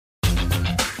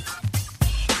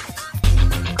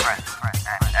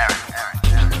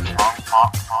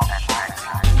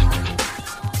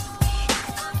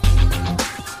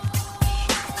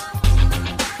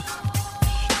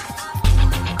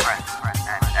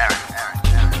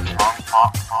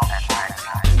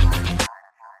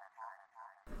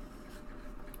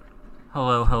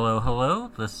Hello, hello,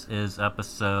 hello. This is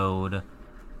episode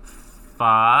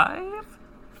 5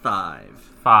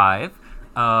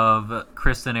 of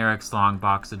Chris and Eric's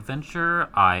Longbox Adventure.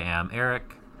 I am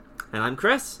Eric. And I'm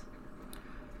Chris.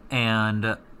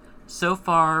 And so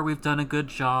far, we've done a good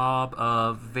job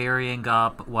of varying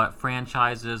up what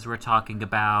franchises we're talking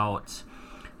about.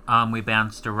 We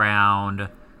bounced around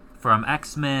from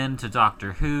X-Men to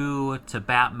Doctor Who to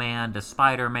Batman to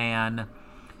Spider-Man.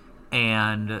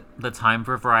 And the time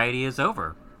for variety is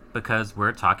over, because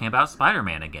we're talking about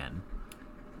Spider-Man again.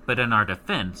 But in our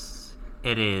defense,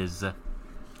 it is,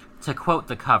 to quote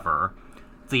the cover,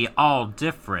 the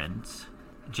all-different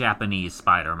Japanese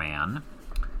Spider-Man.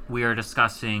 We are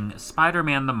discussing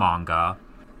Spider-Man the manga.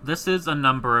 This is a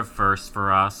number of firsts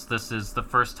for us. This is the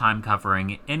first time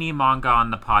covering any manga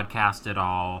on the podcast at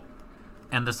all.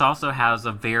 And this also has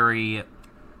a very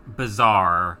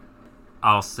bizarre,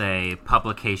 I'll say,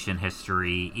 publication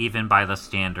history, even by the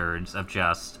standards of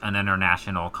just an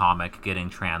international comic getting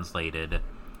translated.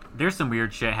 There's some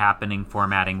weird shit happening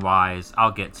formatting-wise.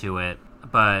 I'll get to it.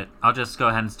 But I'll just go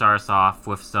ahead and start us off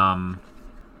with some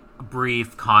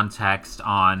brief context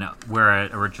on where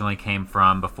it originally came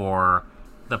from before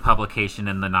the publication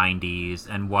in the 90s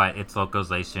and what its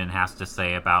localization has to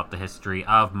say about the history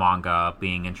of manga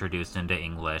being introduced into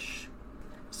English.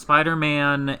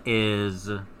 Spider-Man is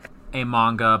a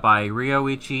manga by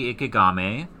Ryoichi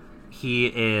Ikegami. He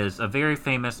is a very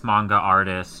famous manga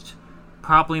artist,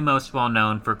 probably most well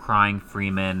known for Crying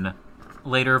Freeman.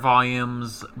 Later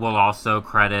volumes will also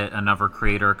credit another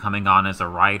creator coming on as a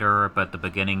writer, but at the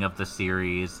beginning of the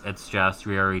series, it's just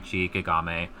Ryoichi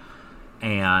Ikegami.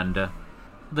 And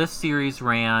this series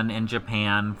ran in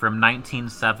Japan from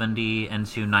 1970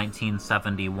 into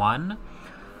 1971.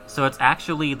 So it's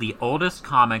actually the oldest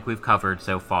comic we've covered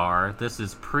so far. This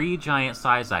is pre-Giant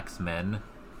Size X-Men.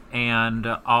 And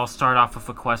I'll start off with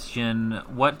a question.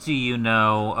 What do you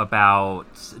know about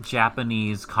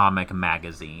Japanese comic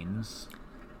magazines?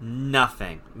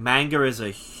 Nothing. Manga is a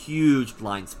huge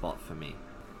blind spot for me.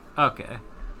 Okay.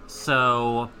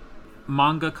 So,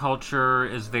 manga culture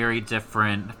is very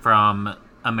different from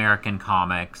American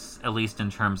comics, at least in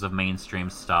terms of mainstream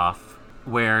stuff.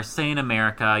 Where, say in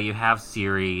America, you have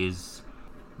series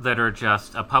that are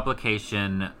just a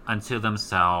publication unto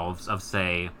themselves of,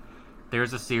 say,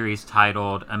 there's a series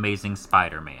titled Amazing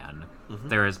Spider-Man. Mm-hmm.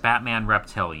 There is Batman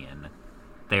Reptilian.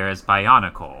 There is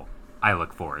Bionicle. I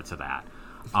look forward to that.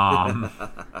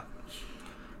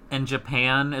 In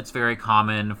Japan, it's very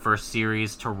common for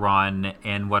series to run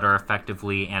in what are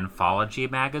effectively anthology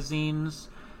magazines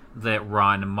that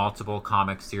run multiple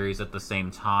comic series at the same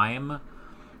time.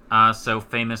 So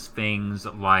famous things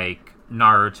like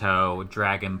Naruto,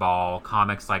 Dragon Ball,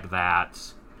 comics like that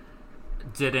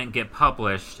didn't get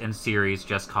published in series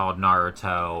just called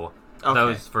Naruto. Okay.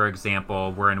 Those, for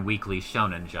example, were in Weekly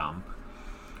Shonen Jump.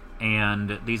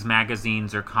 And these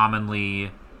magazines are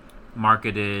commonly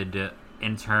marketed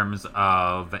in terms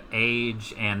of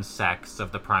age and sex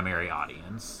of the primary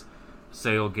audience.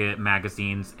 So you'll get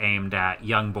magazines aimed at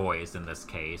young boys in this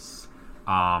case.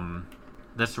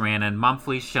 This ran in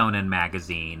Monthly Shonen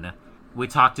Magazine. We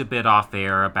talked a bit off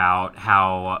air about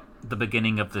how the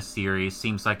beginning of the series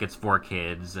seems like it's for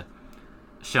kids.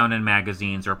 Shonen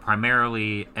magazines are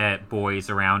primarily at boys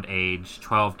around age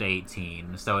 12 to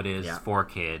 18, so it is for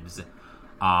kids.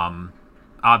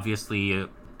 Obviously,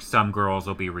 some girls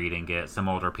will be reading it, some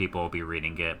older people will be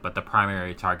reading it, but the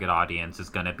primary target audience is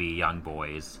going to be young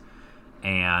boys.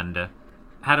 And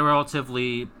had a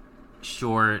relatively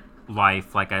short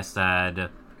life, like I said,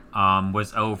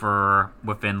 was over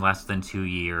within less than 2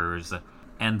 years.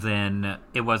 And then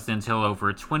it wasn't until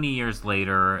over 20 years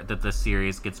later that the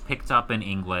series gets picked up in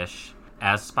English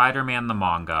as Spider-Man the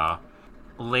manga.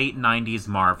 Late 90s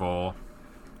Marvel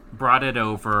brought it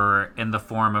over in the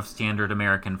form of standard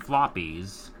American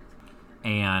floppies.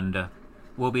 And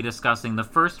we'll be discussing the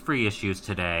first 3 issues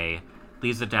today.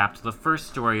 These adapt the first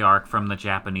story arc from the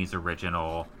Japanese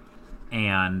original.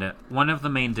 And one of the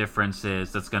main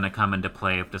differences that's going to come into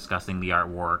play of discussing the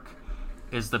artwork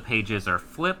is the pages are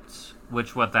flipped,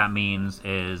 which what that means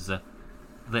is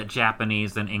that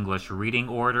Japanese and English reading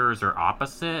orders are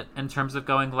opposite in terms of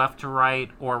going left to right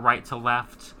or right to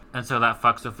left, and so that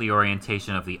fucks with the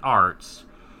orientation of the art.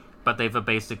 But they've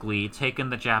basically taken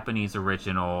the Japanese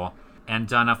original and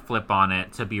done a flip on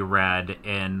it to be read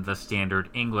in the standard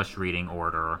English reading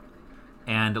order.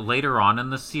 And later on in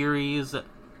the series,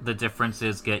 the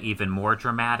differences get even more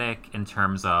dramatic in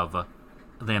terms of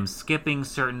them skipping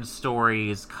certain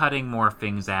stories, cutting more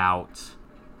things out,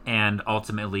 and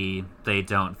ultimately they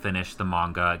don't finish the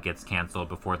manga. It gets canceled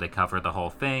before they cover the whole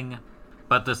thing.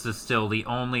 But this is still the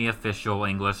only official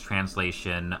English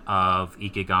translation of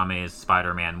Ikegame's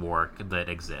Spider-Man work that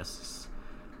exists,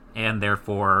 and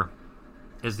therefore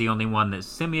is the only one that's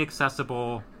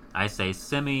semi-accessible. I say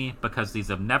semi because these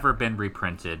have never been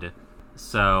reprinted.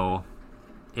 So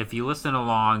if you listen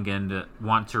along and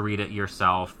want to read it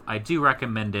yourself, I do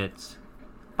recommend it,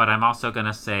 but I'm also going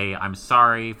to say I'm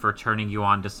sorry for turning you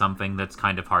on to something that's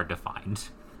kind of hard to find.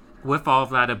 With all of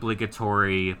that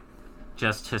obligatory,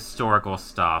 just historical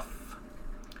stuff,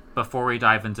 before we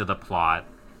dive into the plot,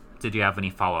 did you have any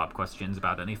follow-up questions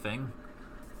about anything?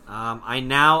 I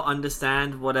now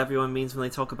understand what everyone means when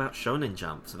they talk about Shonen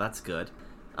Jump, so that's good.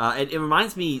 It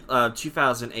reminds me,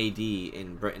 2000 AD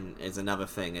in Britain is another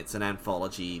thing. It's an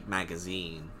anthology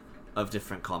magazine of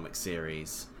different comic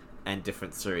series, and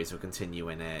different series will continue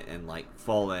in it, and like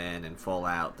fall in and fall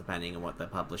out depending on what they're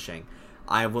publishing.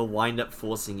 I will wind up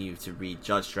forcing you to read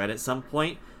Judge Dredd at some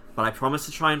point, but I promise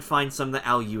to try and find some that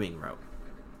Al Ewing wrote.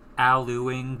 Al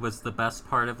Ewing was the best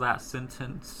part of that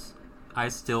sentence. I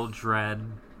still dread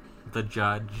the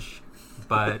judge,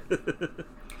 but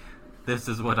this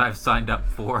is what I've signed up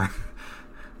for.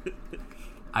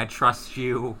 I trust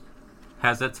you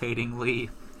hesitatingly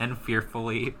and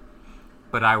fearfully,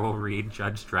 but I will read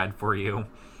Judge Dredd for you.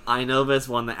 I know there's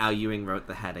one that Al Ewing wrote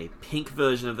that had a pink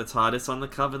version of the TARDIS on the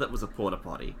cover that was a porta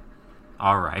potty.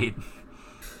 Alright.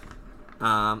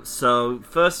 So,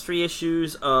 first 3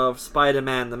 issues of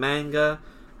Spider-Man the manga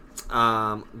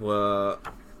were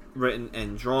written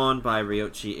and drawn by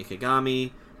Ryoichi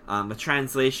Ikegami. The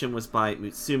translation was by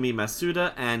Mutsumi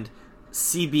Masuda and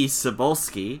C.B.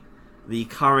 Sobolski, the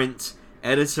current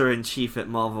editor-in-chief at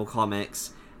Marvel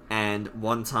Comics and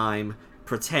one-time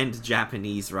pretend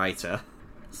Japanese writer.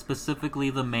 Specifically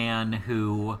the man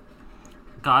who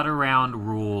got around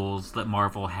rules that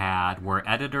Marvel had where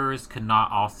editors could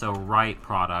not also write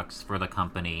products for the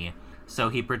company, so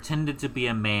he pretended to be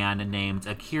a man named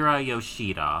Akira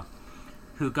Yoshida,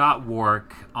 who got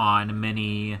work on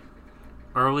many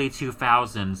early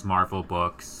 2000s Marvel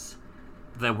books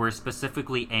that were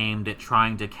specifically aimed at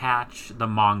trying to catch the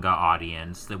manga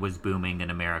audience that was booming in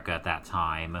America at that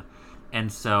time,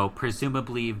 and so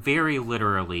presumably, very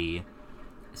literally,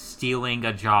 stealing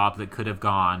a job that could have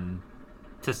gone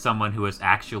to someone who was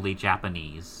actually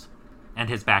Japanese. And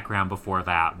his background before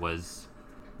that was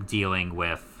dealing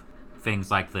with things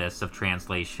like this of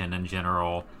translation and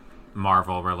general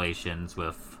Marvel relations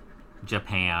with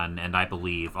Japan and I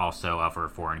believe also other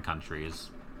foreign countries.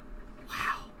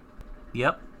 Wow.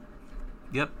 Yep,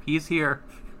 he's here.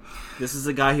 This is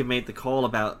a guy who made the call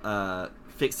about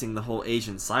fixing the whole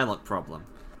Asian Psylocke problem.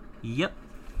 Yep.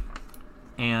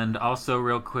 And also,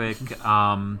 real quick,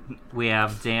 we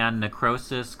have Dan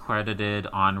Necrosis credited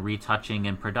on retouching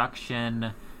and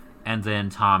production, and then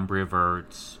Tom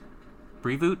Brevoort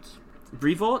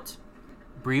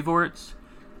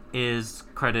is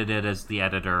credited as the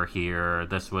editor here.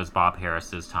 This was Bob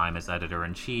Harris's time as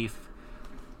editor-in-chief,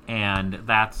 and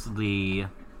that's the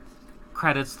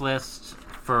credits list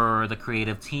for the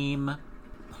creative team.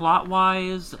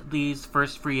 Plot-wise, these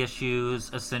first 3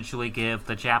 issues essentially give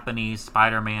the Japanese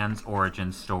Spider-Man's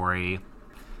origin story.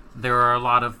 There are a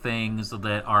lot of things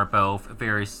that are both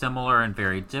very similar and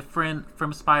very different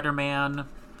from Spider-Man.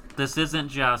 This isn't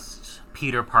just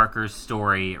Peter Parker's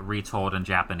story retold in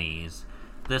Japanese.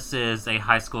 This is a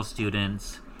high school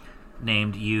student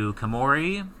named Yu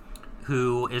Komori,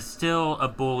 who is still a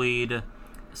bullied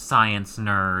science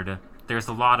nerd. There's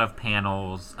a lot of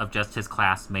panels of just his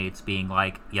classmates being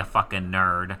like, "Ya fucking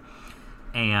nerd."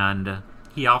 And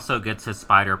he also gets his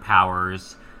spider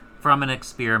powers from an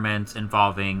experiment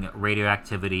involving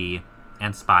radioactivity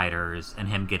and spiders and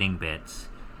him getting bit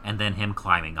and then him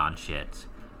climbing on shit.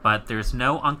 But there's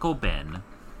no Uncle Ben.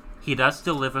 He does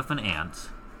still live with an aunt,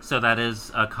 so that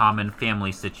is a common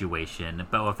family situation,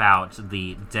 but without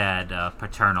the dead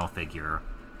paternal figure.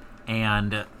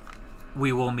 And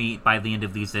we will meet, by the end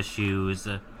of these issues,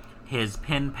 his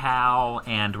pen pal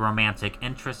and romantic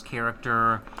interest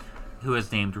character, who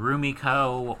is named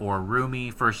Rumiko, or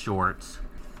Rumi for short.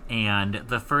 And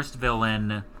the first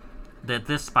villain that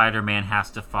this Spider-Man has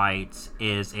to fight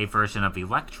is a version of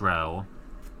Electro,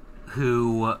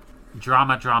 who,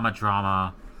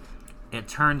 drama, it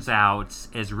turns out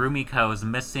is Rumiko's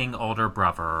missing older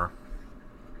brother.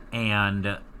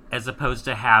 And as opposed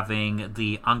to having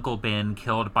the Uncle Ben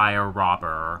killed by a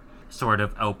robber, sort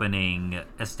of opening,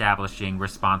 establishing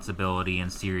responsibility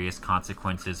and serious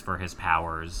consequences for his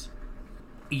powers,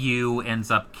 Yu ends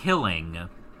up killing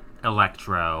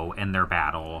Electro in their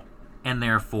battle, and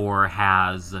therefore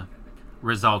has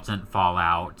resultant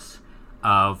fallout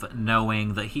of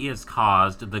knowing that he has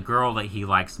caused the girl that he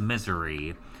likes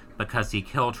misery because he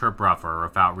killed her brother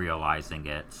without realizing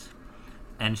it.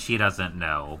 And she doesn't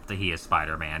know that he is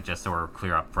Spider-Man, just so we're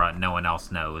clear up front. No one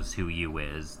else knows who Yu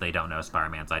is. They don't know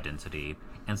Spider-Man's identity.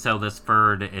 And so this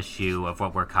third issue of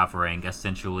what we're covering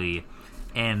essentially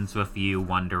ends with Yu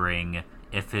wondering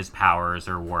if his powers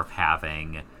are worth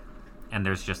having. And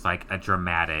there's just like a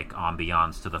dramatic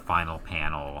ambiance to the final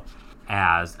panel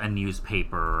as a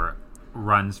newspaper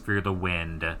runs through the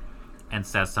wind and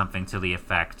says something to the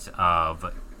effect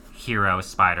of Hero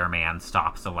Spider-Man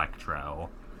stops Electro.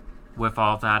 With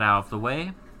all that out of the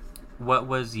way, what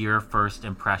was your first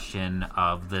impression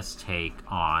of this take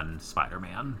on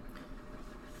Spider-Man?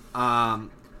 I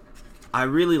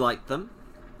really liked them.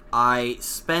 I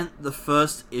spent the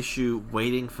first issue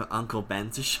waiting for Uncle Ben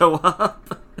to show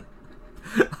up.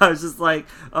 I was just like,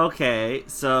 okay,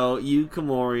 so Yu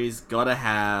Komori's gotta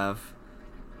have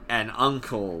an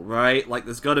uncle, right? Like,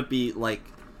 there's gotta be, like,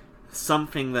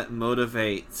 something that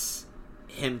motivates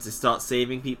him to start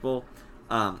saving people.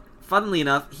 Funnily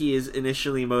enough, he is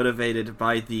initially motivated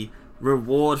by the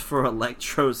reward for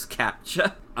Electro's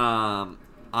capture. I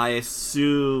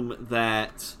assume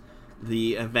that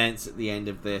the events at the end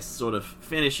of this, sort of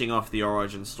finishing off the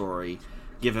origin story,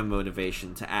 give him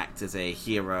motivation to act as a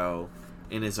hero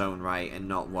in his own right and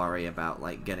not worry about,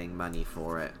 like, getting money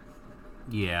for it.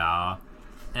 Yeah.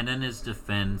 And in his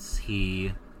defense,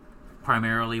 he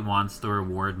primarily wants the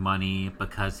reward money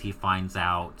because he finds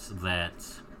out that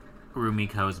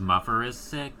Rumiko's mother is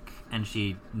sick and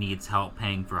she needs help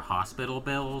paying for hospital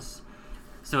bills.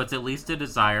 So it's at least a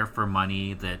desire for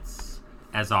money that's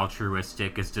as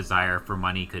altruistic as desire for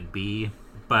money could be.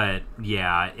 But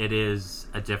yeah, it is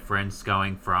a difference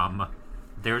going from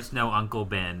there's no Uncle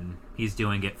Ben, he's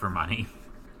doing it for money.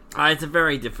 It's a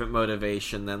very different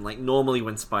motivation than, like, normally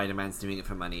when Spider-Man's doing it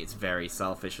for money, it's very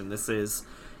selfish, and this is...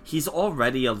 He's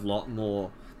already a lot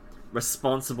more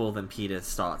responsible than Peter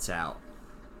starts out,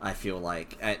 I feel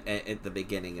like, at the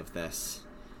beginning of this.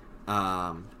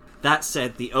 That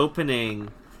said, the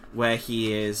opening where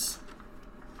he is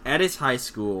at his high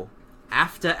school,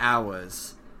 after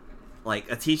hours, like,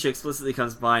 a teacher explicitly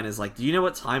comes by and is like, do you know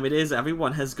what time it is?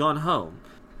 Everyone has gone home.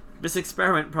 This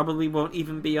experiment probably won't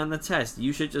even be on the test.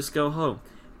 You should just go home.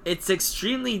 It's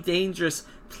extremely dangerous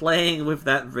playing with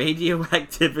that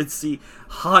radioactivity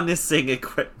harnessing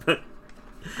equipment.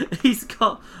 He's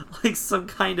got, like, some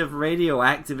kind of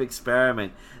radioactive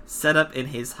experiment set up in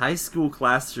his high school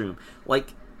classroom.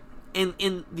 Like,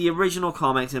 in the original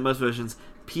comics, in most versions,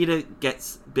 Peter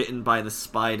gets bitten by the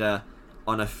spider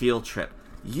on a field trip.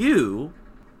 Yu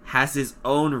has his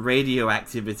own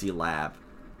radioactivity lab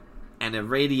and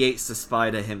irradiates the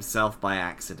spider himself by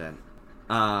accident.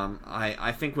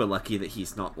 I think we're lucky that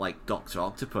he's not like Dr.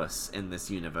 Octopus in this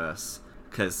universe,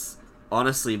 because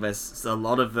honestly, there's a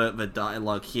lot of the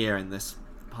dialogue here in this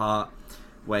part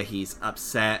where he's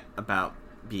upset about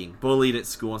being bullied at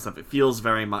school and stuff. It feels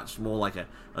very much more like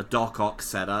a Doc Ock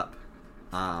setup.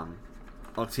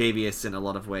 Octavius, in a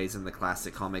lot of ways in the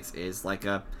classic comics, is like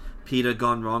a Peter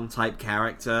gone wrong type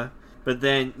character, but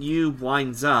then Yu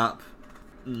winds up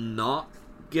not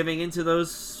giving into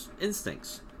those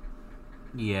instincts.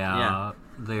 Yeah,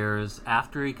 there's,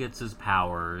 after he gets his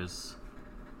powers,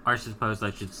 or I suppose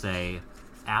I should say,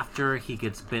 after he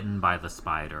gets bitten by the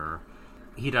spider,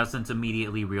 he doesn't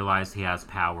immediately realize he has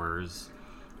powers,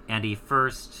 and he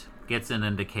first gets an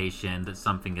indication that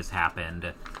something has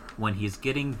happened when he's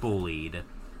getting bullied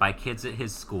by kids at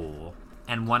his school,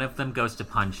 and one of them goes to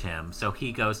punch him, so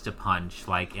he goes to punch,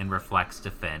 like, in reflex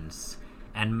defense,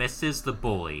 and misses the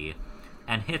bully,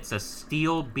 and hits a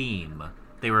steel beam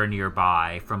they were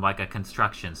nearby from, like, a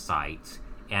construction site,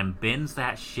 and bends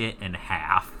that shit in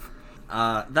half.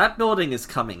 That building is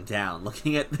coming down,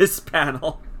 looking at this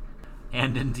panel.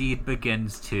 And indeed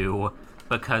begins to,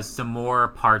 because some more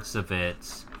parts of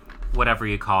it, whatever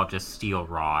you call just steel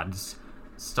rods,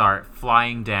 start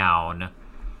flying down,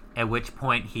 at which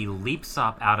point he leaps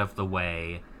up out of the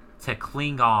way to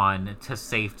cling on to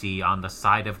safety on the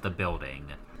side of the building,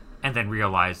 and then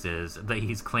realizes that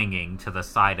he's clinging to the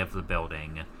side of the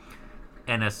building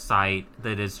in a sight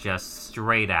that is just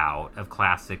straight out of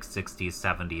classic 60s,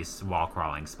 70s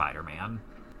wall-crawling Spider-Man.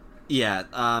 Yeah,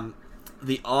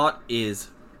 the art is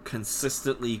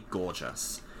consistently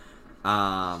gorgeous.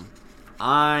 I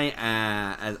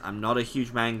I'm not a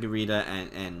huge manga reader,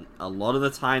 and a lot of the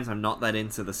times I'm not that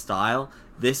into the style.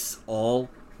 This all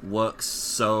works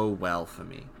so well for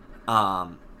me.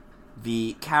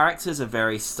 The characters are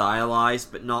very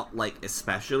stylized, but not like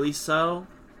especially so.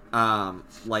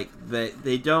 Like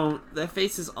they don't, their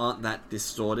faces aren't that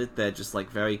distorted. They're just like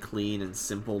very clean and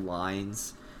simple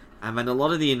lines, and then a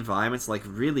lot of the environments like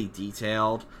really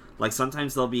detailed. Like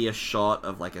sometimes there'll be a shot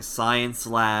of like a science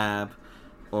lab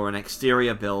or an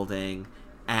exterior building,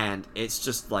 and it's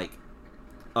just like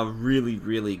a really,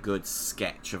 really good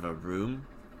sketch of a room.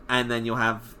 And then you'll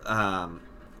have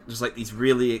just like these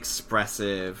really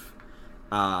expressive,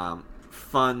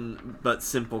 fun but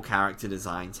simple character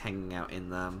designs hanging out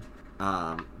in them.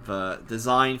 The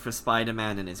design for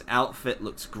Spider-Man and his outfit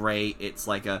looks great. It's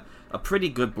like a pretty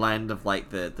good blend of like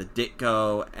the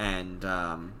Ditko and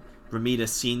Romita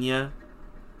Sr.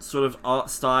 sort of art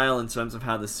style in terms of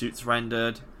how the suit's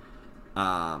rendered.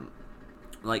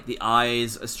 Like the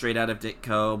eyes are straight out of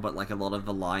Ditko, but like a lot of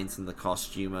the lines in the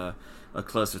costume are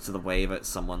closer to the way that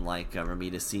someone like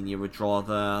Romita Sr. would draw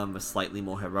them, a slightly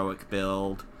more heroic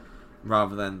build,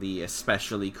 rather than the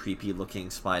especially creepy looking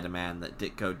Spider-Man that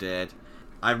Ditko did.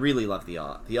 I really love the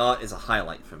art. The art is a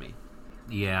highlight for me.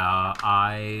 Yeah,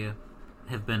 I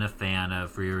have been a fan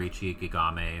of Ryuichi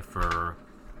Kigame for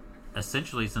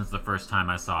essentially since the first time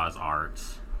I saw his art.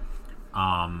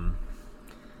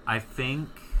 I think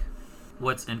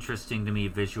what's interesting to me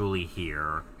visually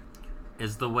here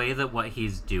is the way that what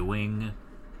he's doing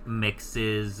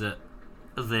mixes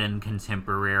then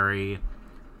contemporary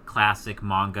classic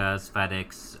manga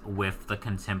aesthetics with the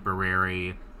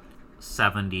contemporary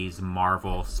 70s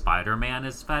Marvel Spider-Man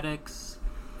aesthetics,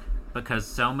 because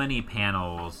so many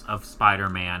panels of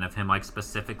Spider-Man, of him like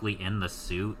specifically in the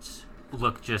suit,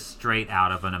 look just straight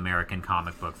out of an American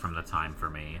comic book from the time for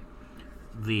me.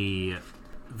 The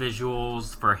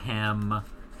visuals for him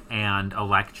and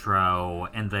Electro,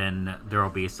 and then there will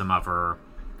be some other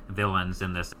villains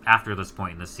in this after this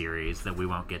point in the series that we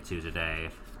won't get to today,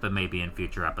 but maybe in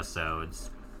future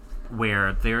episodes,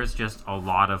 where there's just a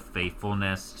lot of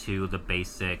faithfulness to the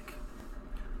basic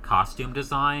costume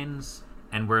designs,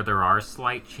 and where there are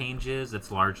slight changes,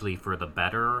 it's largely for the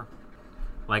better.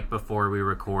 Like before we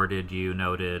recorded, you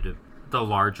noted the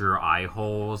larger eye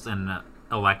holes in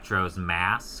Electro's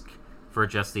mask for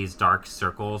just these dark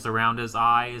circles around his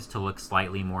eyes to look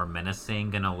slightly more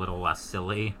menacing and a little less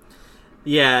silly.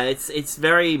 Yeah, it's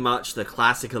very much the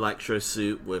classic Electro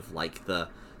suit with like the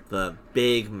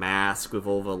big mask with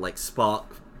all the like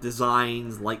spark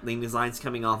designs, lightning designs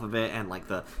coming off of it, and like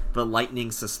the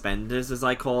lightning suspenders, as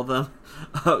I call them,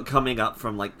 coming up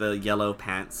from like the yellow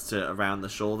pants to around the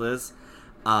shoulders.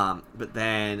 But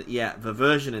then, yeah, the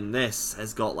version in this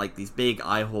has got like these big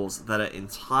eye holes that are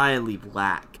entirely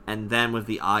black, and then with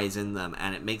the eyes in them,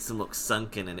 and it makes them look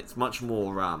sunken, and it's much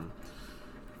more,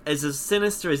 it's as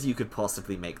sinister as you could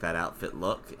possibly make that outfit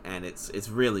look, and it's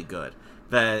really good.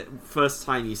 The first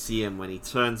time you see him, when he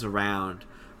turns around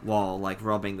while like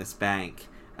robbing this bank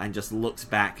and just looks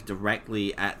back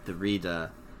directly at the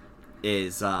reader,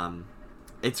 is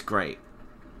it's great.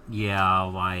 Yeah,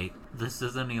 like, this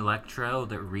is an Electro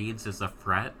that reads as a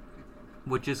threat,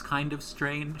 which is kind of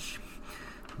strange,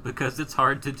 because it's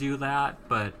hard to do that,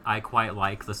 but I quite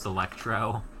like this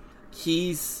Electro.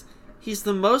 He's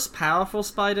the most powerful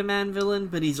Spider-Man villain,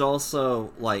 but he's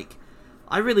also, like,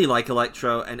 I really like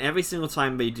Electro, and every single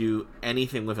time they do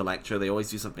anything with Electro, they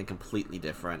always do something completely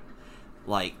different.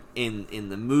 Like, in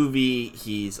the movie,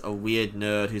 he's a weird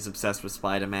nerd who's obsessed with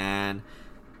Spider-Man.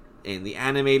 In the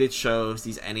animated shows,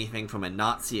 he's anything from a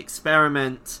Nazi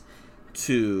experiment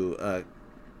to a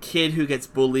kid who gets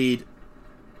bullied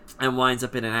and winds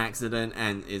up in an accident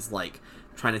and is, like,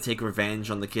 trying to take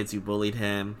revenge on the kids who bullied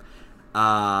him.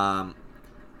 And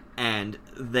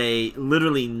they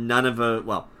literally none of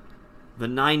the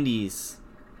 90s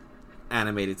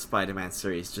animated Spider-Man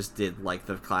series just did like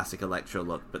the classic Electro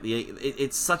look, but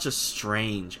it's such a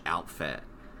strange outfit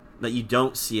that you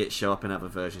don't see it show up in other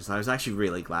versions. I was actually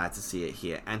really glad to see it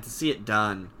here, and to see it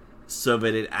done so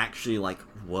that it actually like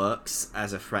works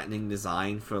as a threatening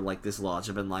design for like this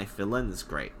larger than life villain is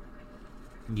great.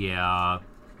 Yeah,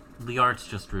 the art's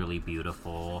just really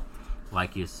beautiful,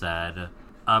 like you said.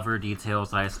 Other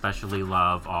details I especially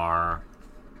love are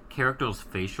characters'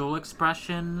 facial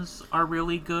expressions are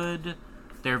really good.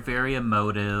 They're very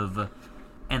emotive,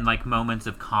 and like moments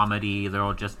of comedy,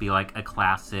 there'll just be like a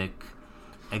classic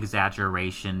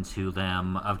exaggeration to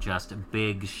them of just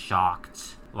big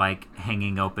shocked like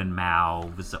hanging open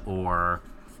mouths, or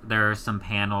there are some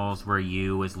panels where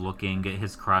Yu is looking at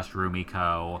his crush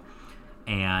Rumiko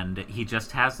And he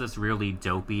just has this really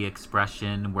dopey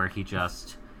expression where he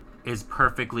just is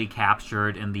perfectly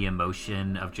captured in the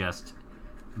emotion of just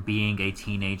being a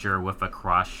teenager with a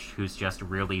crush who's just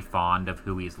really fond of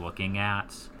who he's looking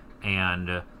at.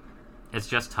 And it's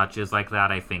just touches like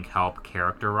that, I think, help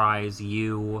characterize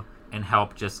you and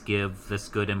help just give this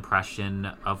good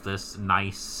impression of this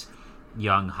nice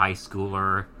young high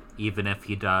schooler, even if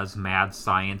he does mad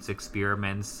science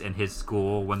experiments in his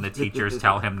school when the teachers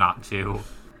tell him not to.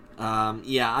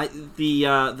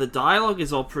 The dialogue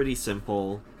is all pretty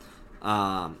simple.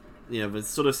 It's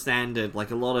sort of standard,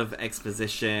 like a lot of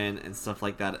exposition and stuff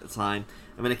like that at the time.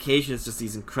 I mean, occasionally it's just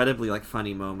these incredibly, like,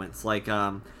 funny moments, like,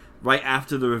 right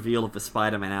after the reveal of the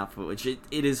Spider-Man outfit, which it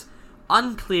is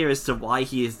unclear as to why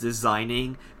he is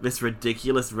designing this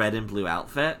ridiculous red and blue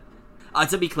outfit.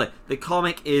 To be clear, the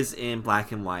comic is in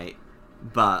black and white,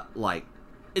 but, like,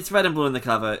 it's red and blue in the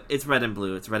cover, it's red and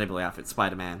blue outfit,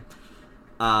 Spider-Man.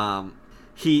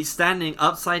 He's standing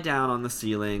upside down on the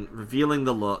ceiling, revealing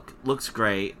the look, looks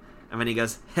great, and then he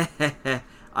goes, heh,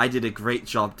 I did a great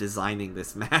job designing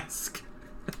this mask.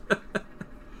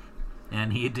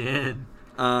 And he did.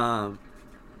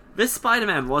 This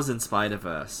Spider-Man was in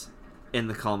Spider-Verse in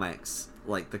the comics,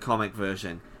 like the comic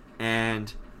version,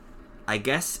 and I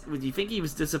guess, would you think he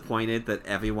was disappointed that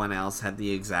everyone else had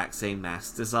the exact same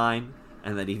mask design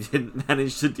and that he didn't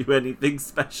manage to do anything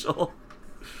special?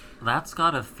 That's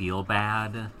gotta feel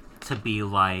bad to be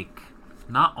like,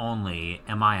 not only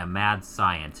am I a mad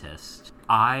scientist,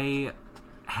 I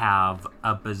have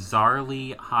a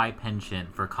bizarrely high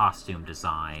penchant for costume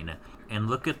design, and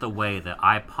look at the way that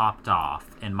I popped off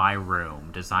in my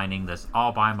room designing this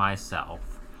all by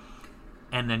myself.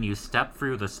 And then you step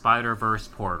through the Spider-Verse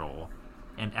portal,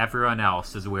 and everyone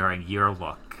else is wearing your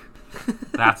look.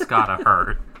 That's gotta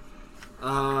hurt.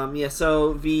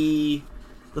 So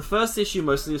the first issue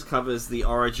mostly just covers the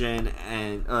origin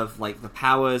and of, like, the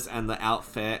powers and the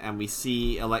outfit, and we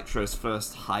see Electro's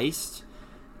first heist.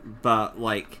 But,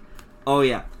 like,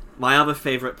 my other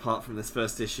favorite part from this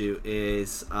first issue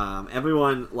is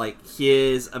everyone, like,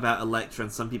 hears about Electro,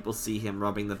 and some people see him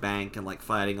robbing the bank and, like,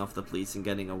 fighting off the police and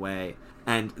getting away,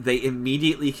 and they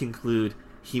immediately conclude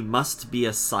he must be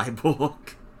a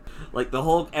cyborg. Like,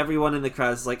 everyone in the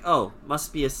crowd is like, oh,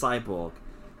 must be a cyborg.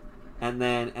 And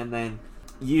then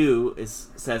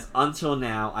says, until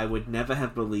now, I would never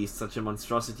have believed such a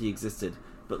monstrosity existed,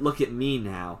 but look at me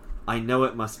now. I know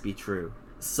it must be true.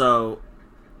 So,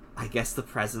 I guess the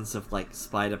presence of, like,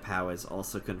 spider powers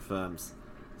also confirms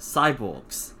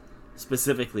cyborgs,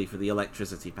 specifically for the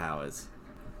electricity powers.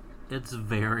 It's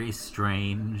very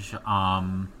strange.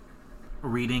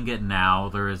 Reading it now,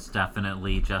 there is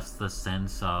definitely just the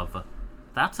sense of,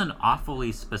 that's an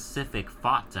awfully specific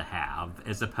thought to have,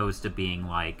 as opposed to being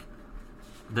like,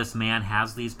 this man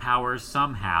has these powers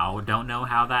somehow, don't know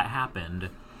how that happened.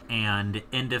 And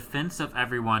in defense of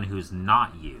everyone who's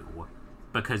not you,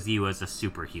 because you is a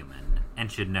superhuman,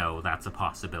 and should know that's a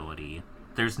possibility,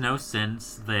 there's no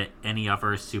sense that any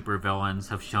other supervillains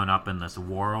have shown up in this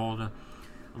world.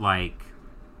 Like,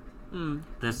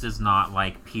 this is not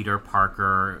like Peter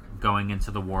Parker going into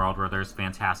the world where there's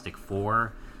Fantastic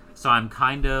Four. So I'm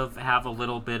kind of have a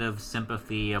little bit of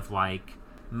sympathy of, like,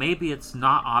 maybe it's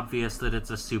not obvious that it's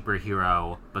a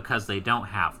superhero because they don't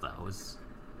have those.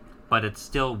 But it's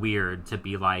still weird to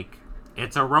be like,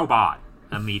 it's a robot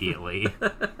immediately.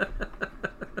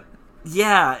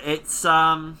 Yeah, it's,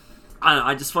 I don't know,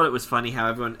 I just thought it was funny how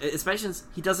everyone, especially since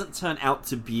he doesn't turn out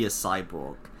to be a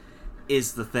cyborg,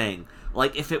 is the thing.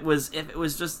 Like, if it was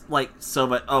just, like, so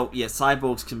that,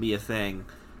 cyborgs can be a thing,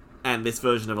 and this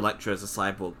version of Electro is a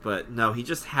cyborg, but no, he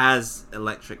just has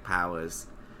electric powers.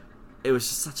 It was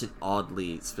just such an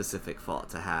oddly specific thought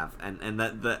to have, and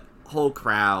that the whole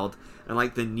crowd, and,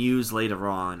 like, the news later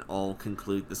on, all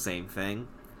conclude the same thing.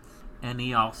 And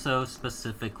he also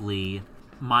specifically,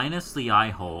 minus the eye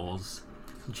holes,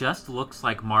 just looks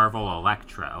like Marvel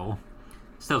Electro.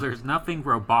 So there's nothing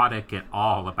robotic at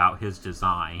all about his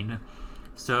design.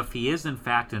 So if he is in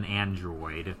fact an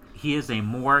android, he is a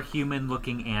more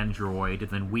human-looking android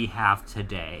than we have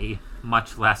today,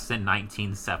 much less in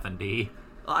 1970.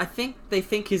 I think they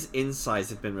think his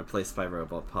insides have been replaced by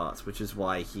robot parts, which is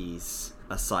why he's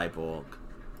a cyborg,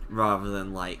 rather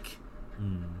than, like,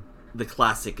 the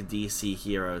classic DC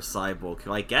hero cyborg,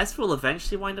 who I guess will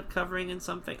eventually wind up covering in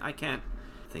something. I can't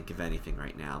think of anything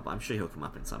right now, but I'm sure he'll come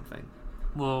up in something.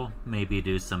 We'll maybe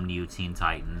do some new Teen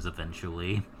Titans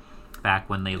eventually. Back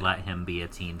when they let him be a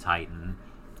Teen Titan.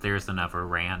 There's another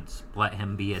rant. Let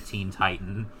him be a Teen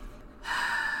Titan.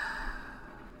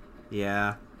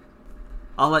 Yeah.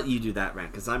 I'll let you do that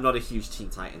rant, because I'm not a huge Teen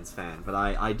Titans fan, but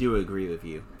I do agree with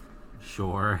you.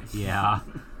 Sure, yeah.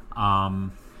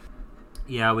 um,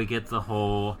 yeah, we get the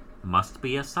whole must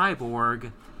be a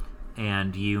cyborg,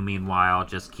 and Yu, meanwhile,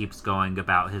 just keeps going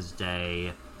about his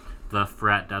day. The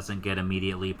threat doesn't get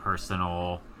immediately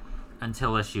personal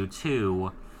until issue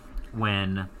 2,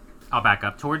 when, I'll back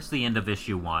up, towards the end of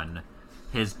issue 1,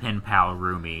 his pen pal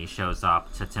Rumi shows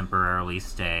up to temporarily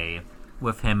stay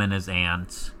with him and his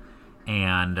aunt,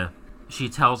 and she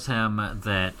tells him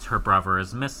that her brother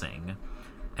is missing.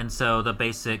 And so the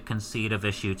basic conceit of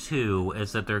issue 2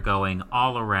 is that they're going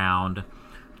all around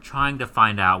trying to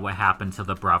find out what happened to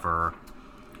the brother,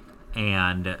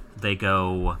 and they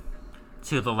go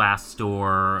to the last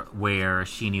store where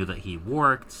she knew that he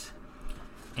worked,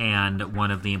 and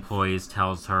one of the employees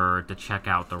tells her to check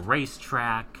out the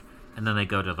racetrack, and then they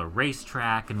go to the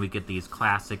racetrack, and we get these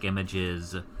classic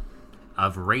images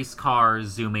of race cars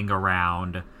zooming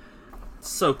around.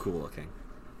 So cool looking.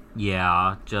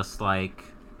 Yeah, just like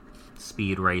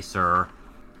Speed Racer.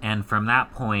 And from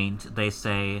that point, they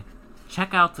say,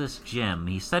 check out this gym.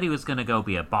 He said he was going to go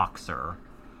be a boxer.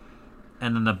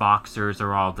 And then the boxers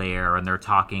are all there, and they're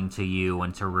talking to you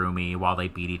and to Rumi while they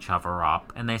beat each other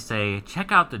up. And they say,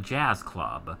 check out the jazz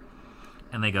club.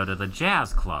 And they go to the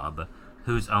jazz club,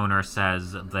 whose owner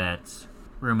says that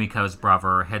Rumiko's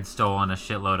brother had stolen a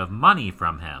shitload of money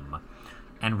from him.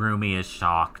 And Rumi is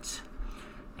shocked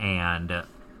and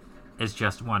is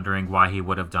just wondering why he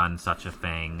would have done such a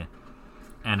thing.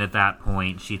 And at that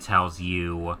point, she tells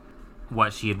you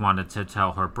what she had wanted to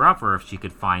tell her brother if she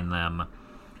could find them,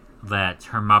 that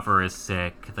her mother is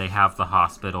sick, they have the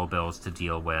hospital bills to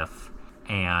deal with,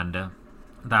 and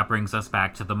that brings us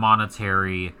back to the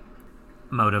monetary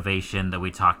motivation that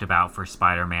we talked about for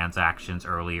Spider-Man's actions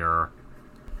earlier,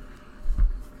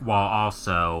 while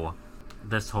also,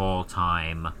 this whole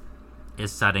time,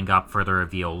 is setting up for the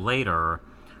reveal later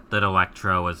that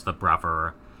Electro is the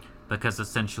brother, because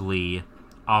essentially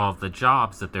all of the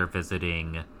jobs that they're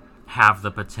visiting have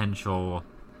the potential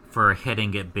for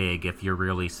hitting it big if you're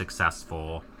really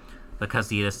successful, because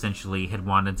he essentially had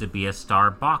wanted to be a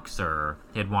star boxer,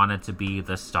 had wanted to be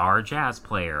the star jazz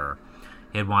player,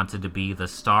 had wanted to be the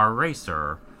star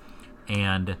racer,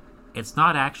 and it's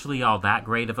not actually all that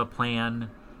great of a plan,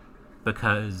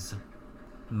 because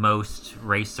most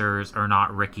racers are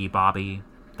not Ricky Bobby.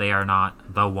 They are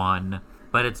not the one.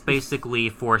 But it's basically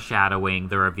foreshadowing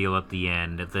the reveal at the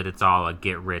end that it's all a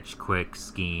get-rich-quick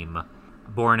scheme,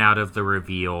 born out of the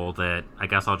reveal that I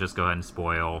guess I'll just go ahead and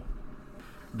spoil.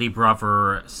 The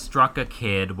brother struck a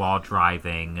kid while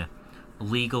driving,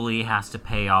 legally has to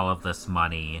pay all of this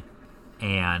money,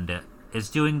 and is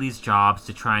doing these jobs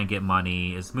to try and get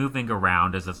money, is moving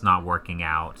around as it's not working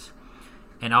out,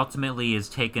 and ultimately is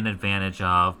taken advantage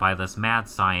of by this mad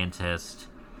scientist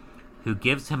who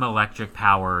gives him electric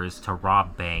powers to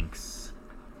rob banks.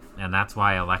 And that's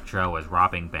why Electro is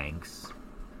robbing banks.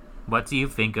 What do you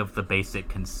think of the basic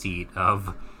conceit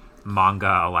of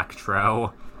Manga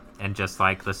Electro and just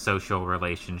like the social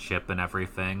relationship and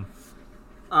everything?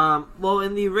 Well,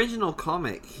 in the original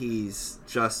comic, he's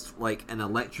just like an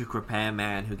electric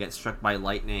repairman who gets struck by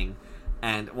lightning,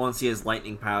 and once he has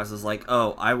lightning powers, is like,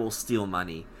 oh, I will steal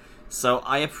money. So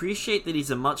I appreciate that he's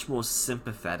a much more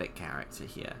sympathetic character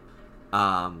here.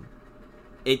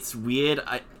 It's weird.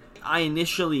 I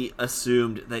initially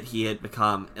assumed that he had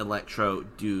become Electro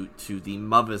due to the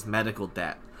mother's medical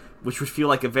debt, which would feel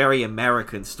like a very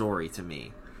American story to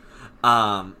me.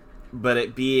 But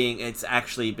it's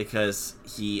actually because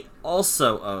he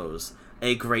also owes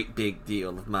a great big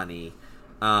deal of money.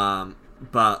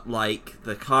 But like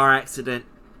the car accident,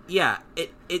 yeah,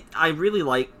 I really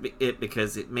like it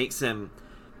because it makes him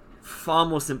far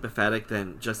more sympathetic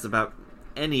than just about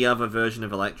any other version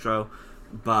of Electro,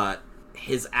 but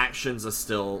his actions are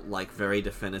still like very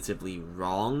definitively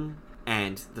wrong,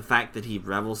 and the fact that he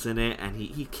revels in it and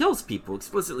he kills people,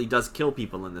 explicitly does kill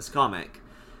people in this comic,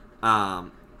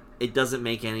 it doesn't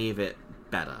make any of it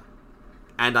better,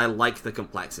 and I like the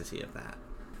complexity of that.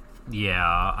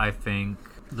 Yeah, I think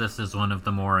this is one of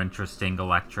the more interesting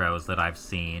Electros that I've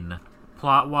seen.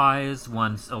 Plot-wise,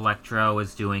 once Electro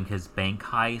is doing his bank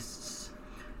heists,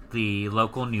 the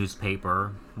local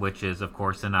newspaper, which is of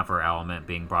course another element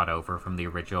being brought over from the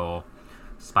original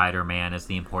Spider-Man, is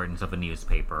the importance of a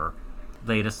newspaper.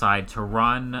 They decide to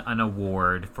run an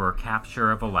award for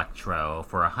capture of Electro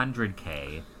for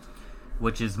 $100K,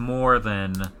 which is more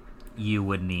than you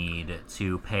would need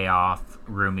to pay off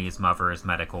Rumi's mother's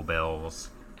medical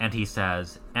bills. And he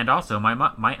says, and also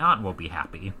my aunt will be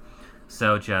happy.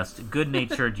 So just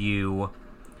good-natured you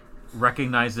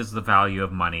recognizes the value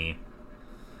of money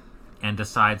and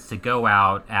decides to go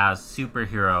out as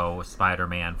superhero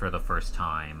Spider-Man for the first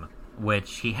time,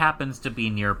 which he happens to be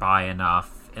nearby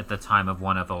enough at the time of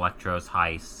one of Electro's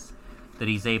heists that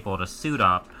he's able to suit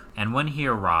up, and when he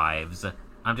arrives,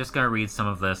 I'm just going to read some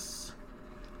of this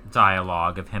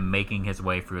dialogue of him making his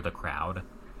way through the crowd.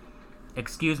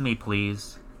 "Excuse me,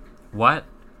 please. What?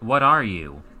 What are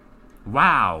you?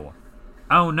 Wow.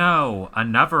 Oh no,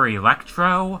 another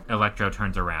Electro?" Electro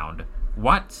turns around.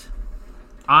 "What?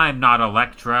 I'm not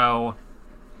Electro.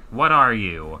 What are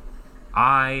you?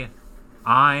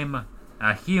 I'm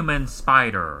a human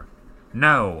spider.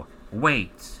 No,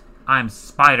 wait. I'm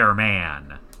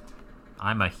Spider-Man.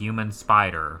 I'm a human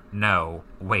spider. No,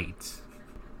 wait."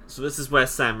 So this is where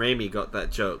Sam Raimi got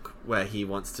that joke, where he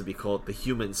wants to be called the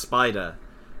human spider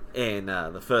in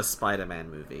the first Spider-Man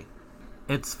movie.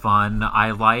 It's fun.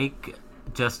 I like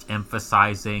just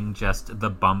emphasizing just the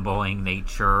bumbling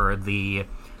nature,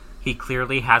 he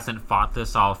clearly hasn't thought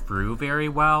this all through very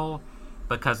well,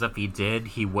 because if he did,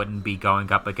 he wouldn't be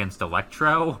going up against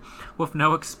Electro with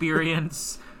no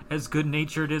experience, as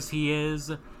good-natured as he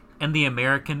is. In the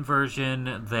American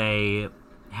version, they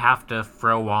have to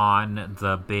throw on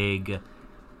the big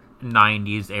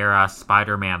 90s era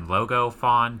Spider-Man logo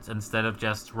font instead of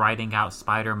just writing out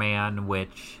Spider-Man,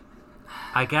 which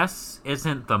I guess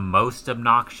isn't the most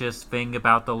obnoxious thing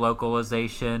about the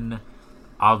localization,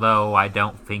 although I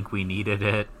don't think we needed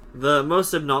it. The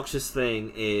most obnoxious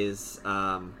thing is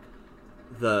the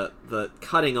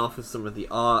cutting off of some of the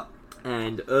art,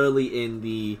 and early in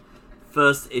the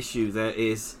first issue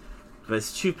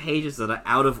there's 2 pages that are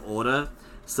out of order,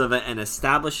 so that an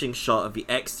establishing shot of the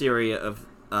exterior of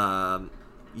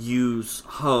Yu's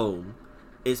home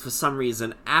is for some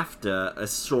reason after a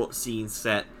short scene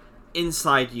set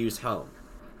inside Yu's home.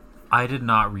 I did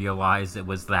not realize it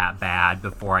was that bad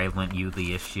before I lent you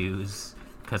the issues,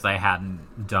 because I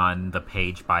hadn't done the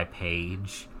page by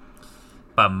page.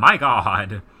 But my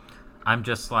god, I'm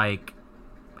just like,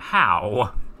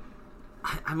 how?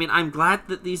 I mean, I'm glad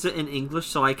that these are in English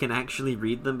so I can actually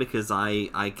read them, because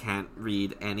I can't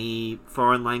read any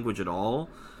foreign language at all.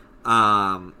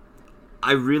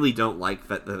 I really don't like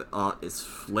that the art is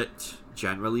flipped,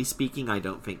 generally speaking. I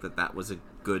don't think that was a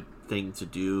good thing to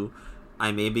do.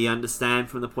 I maybe understand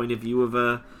from the point of view of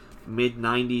a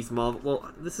mid-90s Marvel...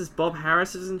 Well, this is Bob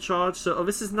Harris is in charge, so...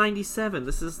 this is 97.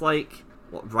 This is like,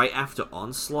 right after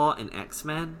Onslaught and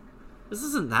X-Men? This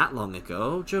isn't that long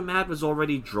ago. Joe Mad was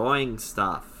already drawing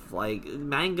stuff. Like,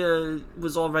 manga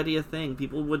was already a thing.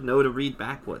 People would know to read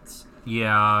backwards.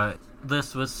 Yeah,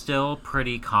 this was still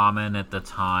pretty common at the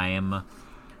time.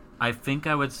 I think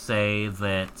I would say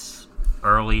that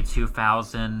early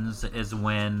 2000s is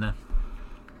when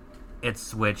it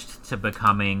switched to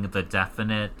becoming the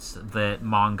definite that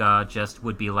manga just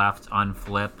would be left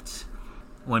unflipped.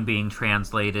 When being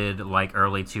translated, like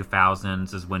early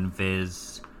 2000s is when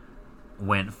Viz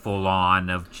went full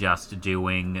on of just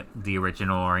doing the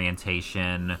original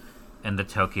orientation, and the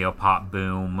Tokyo Pop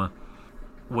boom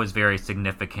was very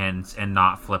significant and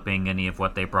not flipping any of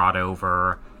what they brought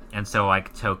over. And so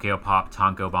like Tokyo Pop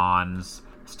tankobons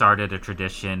started a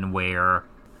tradition where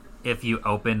if you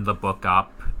open the book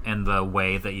up in the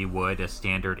way that you would a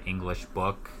standard English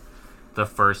book, the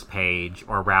first page,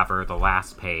 or rather the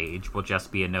last page, will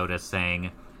just be a notice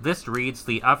saying, "This reads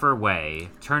the other way,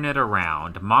 turn it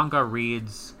around." Manga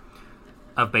reads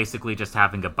of basically just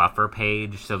having a buffer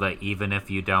page, so that even if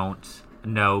you don't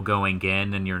know going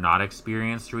in and you're not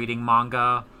experienced reading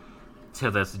manga,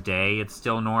 to this day it's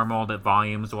still normal that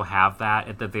volumes will have that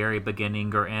at the very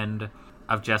beginning or end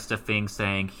of just a thing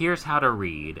saying, "Here's how to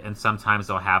read," and sometimes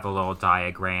they'll have a little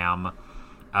diagram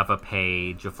of a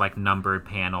page with like numbered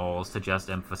panels to just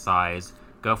emphasize,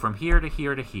 go from here to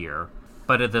here to here.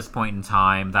 But at this point in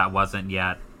time, that wasn't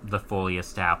yet the fully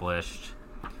established.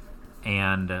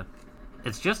 And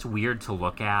it's just weird to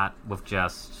look at with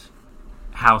just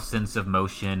how sense of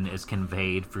motion is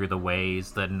conveyed through the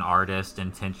ways that an artist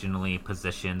intentionally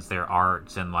positions their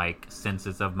art and like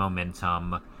senses of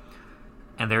momentum.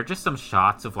 And there are just some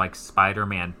shots of like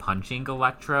Spider-Man punching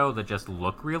Electro that just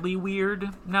look really weird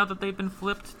now that they've been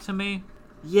flipped to me.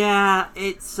 Yeah,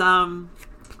 it's I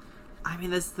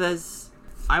mean there's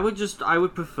I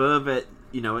would prefer that,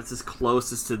 it's as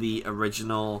close as to the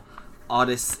original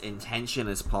artist's intention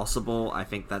as possible. I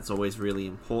think that's always really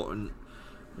important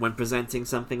when presenting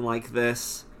something like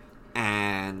this,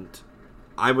 and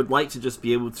I would like to just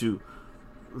be able to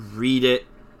read it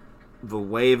the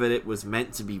way that it was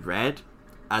meant to be read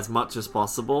as much as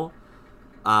possible.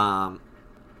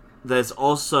 There's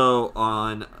also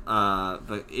on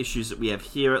the issues that we have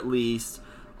here, at least,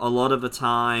 a lot of the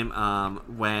time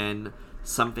when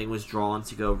something was drawn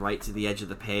to go right to the edge of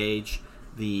the page,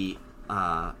 the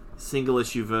single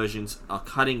issue versions are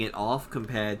cutting it off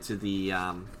compared to the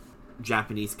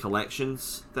Japanese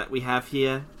collections that we have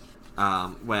here,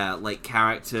 where like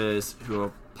characters who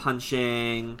are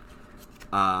punching,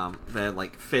 their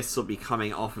like fists will be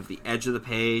coming off of the edge of the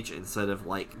page instead of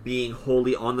like being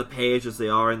wholly on the page as they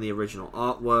are in the original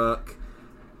artwork.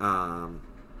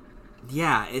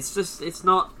 Yeah, it's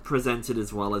not presented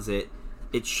as well as it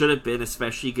should have been,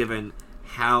 especially given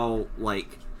how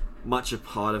like much a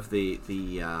part of the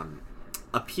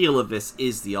appeal of this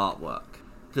is the artwork,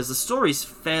 because the story's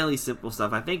fairly simple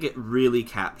stuff. I think it really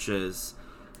captures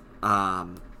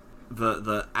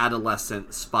the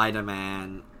adolescent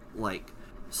Spider-Man like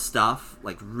stuff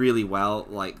like really well.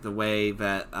 Like the way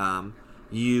that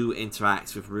Yu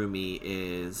interacts with Rumi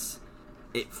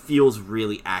it feels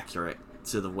really accurate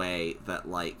to the way that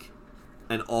like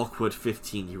an awkward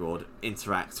 15-year-old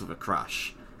interacts with a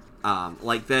crush.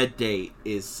 Like their date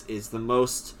is the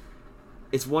most,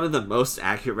 it's one of the most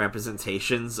accurate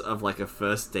representations of like a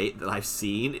first date that I've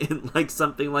seen in like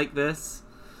something like this.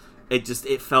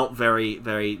 It felt very,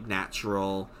 very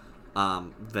natural.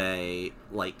 They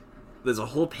like, there's a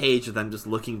whole page of them just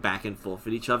looking back and forth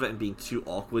at each other and being too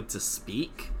awkward to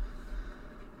speak.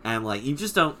 And like, you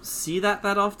just don't see that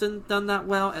often done that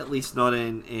well, at least not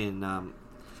in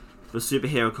the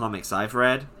superhero comics I've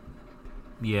read.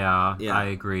 Yeah, I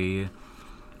agree.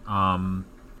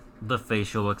 The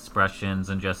facial expressions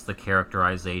and just the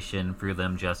characterization through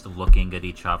them just looking at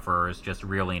each other is just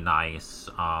really nice.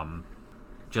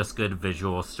 Just good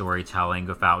visual storytelling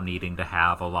without needing to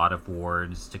have a lot of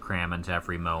words to cram into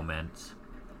every moment.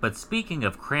 But speaking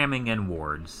of cramming in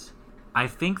words, I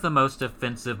think the most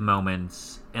offensive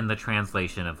moments in the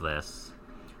translation of this,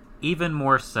 even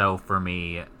more so for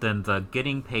me than the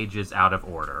getting pages out of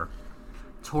order.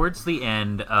 Towards the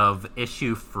end of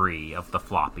issue 3 of the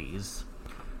floppies,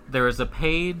 there is a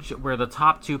page where the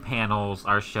top 2 panels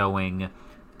are showing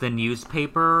the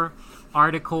newspaper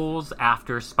articles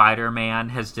after Spider-Man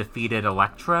has defeated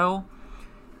Electro,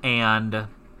 and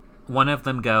one of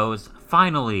them goes,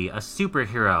 "Finally, a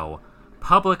superhero.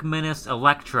 Public menace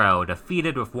Electro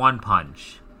defeated with one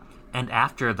punch." And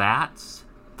after that,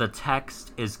 the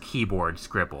text is keyboard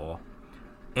scribble.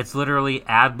 It's literally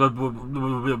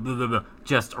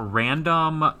just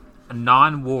random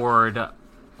non-word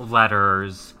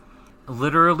letters.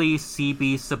 Literally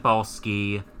C.B.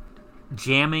 Cebulski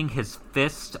jamming his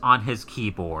fist on his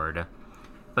keyboard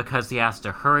because he has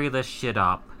to hurry this shit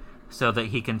up so that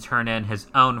he can turn in his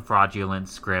own fraudulent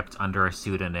script under a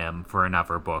pseudonym for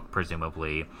another book,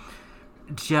 presumably.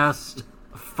 Just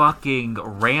fucking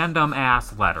random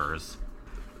ass letters.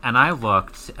 And I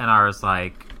looked and I was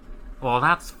like, well,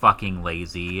 that's fucking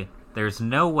lazy. There's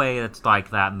no way it's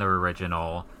like that in the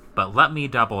original, but let me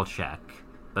double check,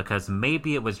 because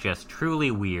maybe it was just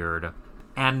truly weird.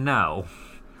 And no,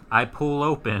 I pull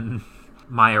open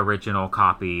my original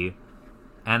copy,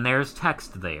 and there's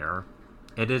text there.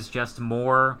 It is just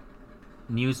more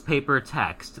newspaper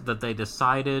text that they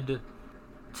decided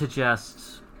to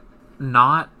just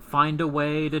not find a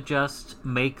way to just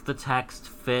make the text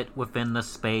fit within the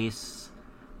space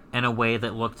in a way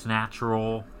that looked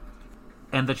natural.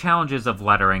 And the challenges of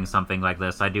lettering something like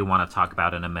this I do want to talk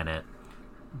about in a minute.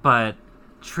 But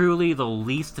truly the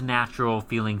least natural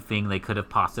feeling thing they could have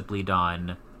possibly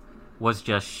done was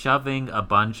just shoving a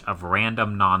bunch of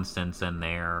random nonsense in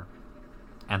there.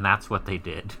 And that's what they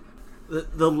did.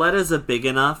 The letters are big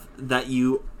enough that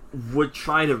you would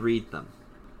try to read them.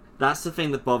 That's the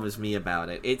thing that bothers me about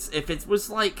it. If it was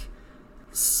like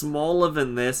smaller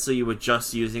than this, so you were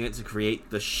just using it to create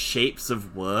the shapes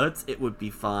of words, it would be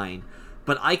fine.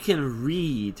 But I can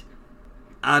read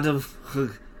out of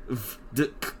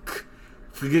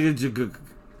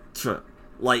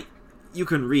like, you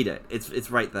can read it.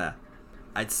 It's right there.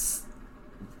 It's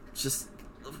just,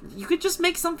 you could just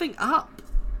make something up.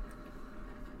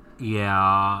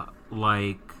 Yeah,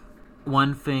 like,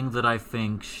 one thing that I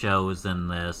think shows in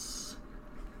this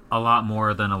a lot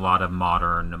more than a lot of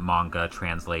modern manga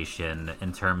translation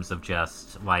in terms of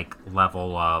just, like,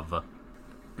 level of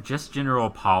just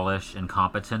general polish and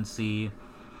competency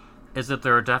is that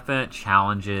there are definite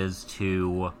challenges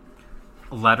to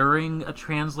lettering a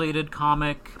translated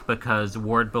comic, because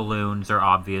word balloons are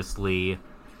obviously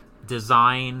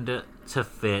designed to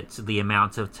fit the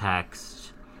amount of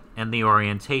text and the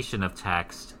orientation of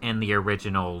text in the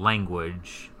original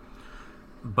language.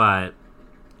 But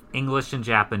English and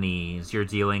Japanese, you're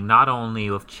dealing not only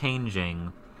with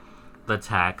changing the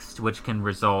text, which can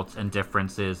result in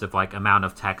differences of like amount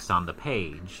of text on the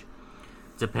page,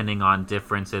 depending on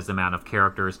differences amount of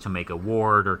characters to make a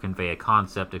word or convey a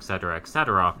concept, etc.,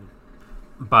 etc.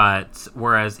 But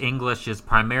whereas English is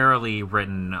primarily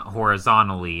written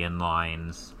horizontally in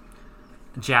lines,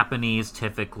 Japanese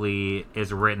typically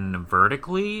is written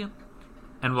vertically.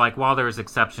 And like while there's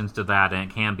exceptions to that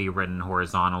and it can be written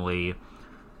horizontally,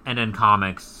 and in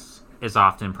comics is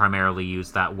often primarily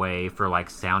used that way for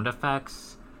like sound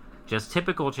effects, just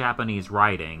typical Japanese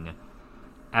writing,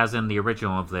 as in the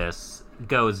original of this,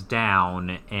 goes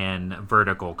down in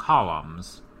vertical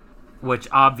columns, which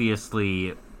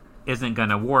obviously isn't going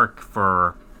to work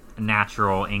for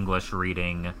natural English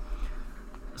reading.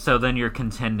 So then you're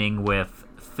contending with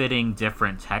fitting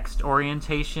different text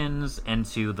orientations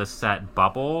into the set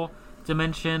bubble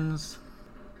dimensions,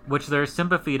 which there's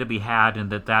sympathy to be had in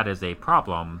that is a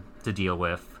problem to deal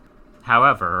with.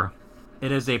 However,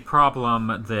 it is a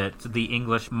problem that the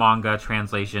English manga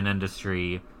translation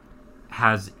industry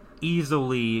has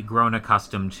easily grown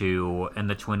accustomed to in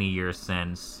the 20 years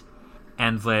since,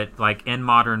 and that, like, in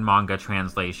modern manga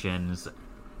translations,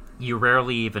 you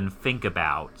rarely even think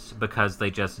about because they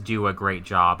just do a great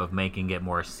job of making it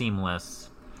more seamless.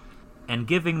 And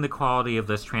given the quality of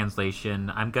this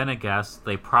translation, I'm gonna guess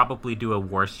they probably do a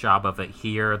worse job of it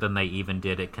here than they even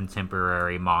did at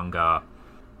contemporary manga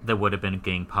that would have been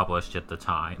getting published at the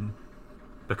time.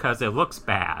 Because it looks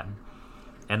bad.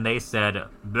 And they said,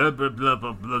 blah, blah, blah,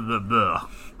 blah, blah, blah, blah.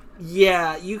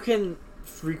 Yeah, you can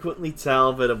frequently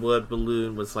tell that a word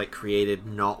balloon was, like, created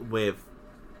not with...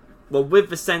 Well, with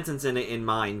the sentence in it in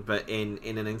mind, but in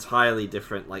an entirely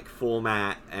different, like,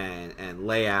 format and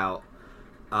layout.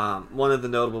 One of the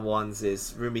notable ones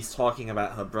is Rumi's talking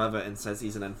about her brother and says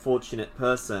he's an unfortunate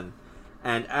person.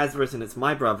 And as written, it's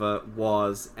my brother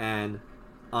was an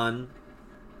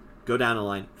go down a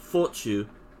line, fortune,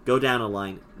 go down a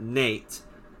line, Nate,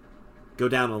 go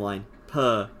down a line,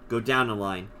 go down a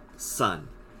line, son.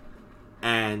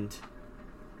 And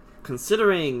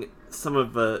considering some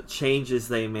of the changes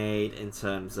they made in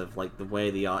terms of, like, the way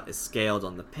the art is scaled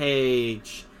on the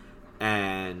page,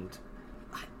 and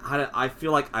I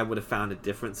feel like I would have found a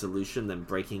different solution than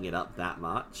breaking it up that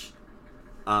much.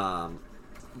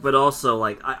 But also,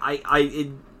 like,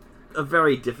 it's a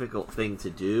very difficult thing to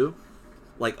do.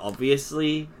 Like,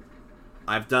 obviously,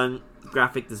 I've done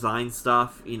graphic design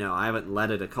stuff, you know, I haven't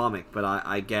lettered a comic, but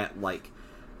I get, like,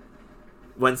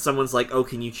 when someone's like, oh,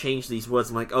 can you change these words?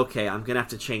 I'm like, okay, I'm gonna have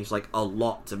to change, like, a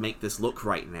lot to make this look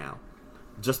right now.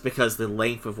 Just because the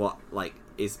length of what, like,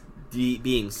 is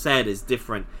being said is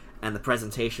different, and the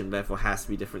presentation, therefore, has to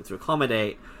be different to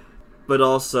accommodate. But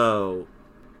also,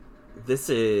 this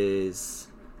is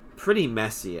pretty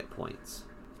messy at points.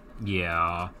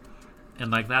 Yeah. And,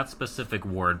 like, that specific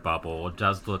word bubble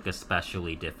does look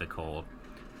especially difficult.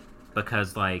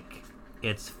 Because, like,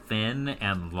 it's thin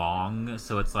and long,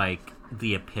 so it's, like,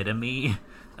 the epitome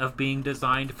of being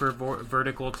designed for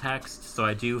vertical text, so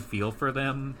I do feel for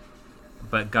them.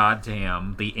 But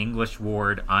goddamn, the English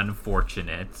word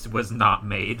unfortunate was not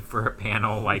made for a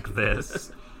panel like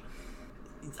this.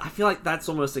 I feel like that's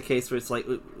almost a case where it's like,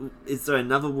 is there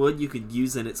another word you could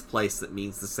use in its place that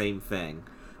means the same thing,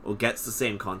 or gets the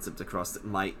same concept across that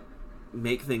might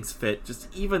make things fit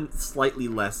just even slightly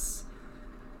less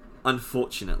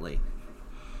unfortunately?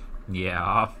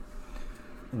 Yeah.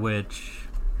 Which,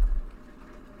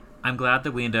 I'm glad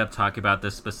that we ended up talking about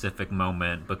this specific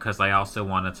moment, because I also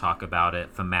want to talk about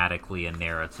it thematically and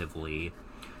narratively.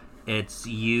 It's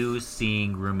you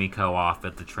seeing Rumiko off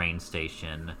at the train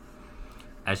station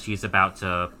as she's about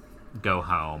to go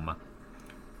home.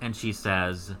 And she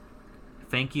says,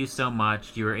 "Thank you so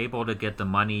much, you were able to get the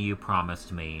money you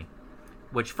promised me."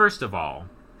 Which, first of all,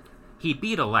 he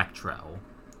beat Electro,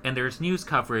 and there's news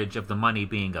coverage of the money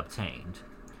being obtained.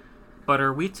 But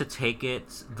are we to take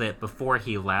it that before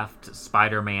he left,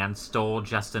 Spider-Man stole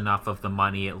just enough of the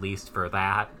money at least for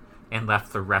that, and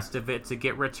left the rest of it to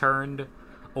get returned?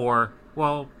 Or,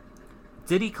 well,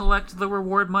 did he collect the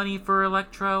reward money for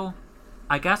Electro?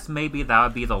 I guess maybe that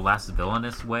would be the less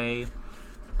villainous way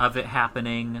of it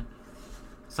happening.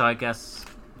 So I guess,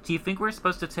 do you think we're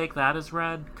supposed to take that as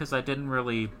read? Because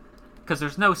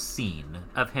there's no scene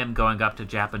of him going up to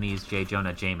Japanese J.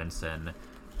 Jonah Jameson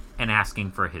and asking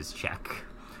for his check.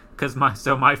 Because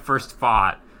my first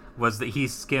thought was that he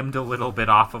skimmed a little bit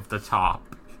off of the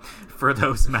top for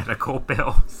those medical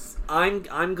bills.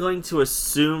 I'm going to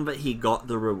assume that he got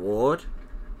the reward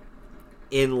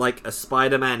in, like, a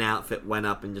Spider-Man outfit, went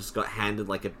up and just got handed,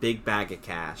 like, a big bag of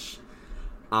cash.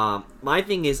 My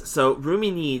thing is, so Rumi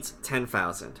needs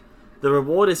 10,000. The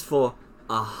reward is for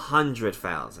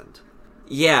 100,000.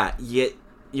 Yeah,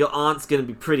 your aunt's gonna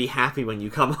be pretty happy when you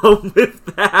come home with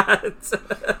that.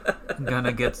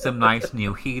 Gonna get some nice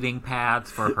new heating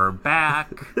pads for her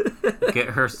back. Get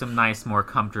her some nice, more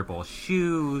comfortable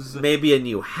shoes. Maybe a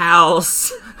new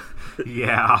house.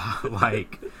 Yeah,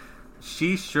 like,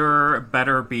 she sure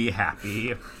better be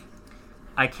happy.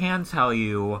 I can tell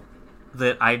you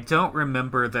that I don't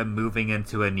remember them moving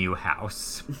into a new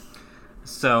house.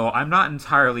 So I'm not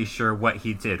entirely sure what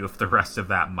he did with the rest of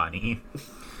that money.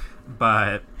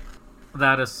 But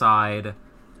that aside,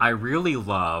 I really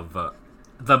love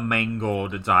the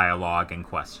mangled dialogue in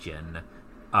question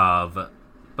of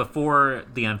before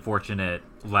the unfortunate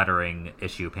lettering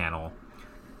issue panel.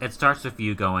 It starts with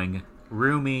you going,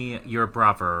 Rumi, your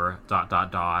brother, ...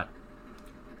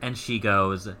 And she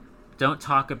goes, don't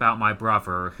talk about my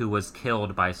brother who was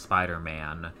killed by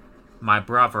Spider-Man. My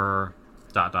brother, ...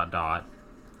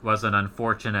 was an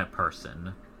unfortunate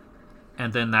person.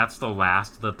 And then that's the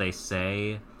last that they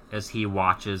say as he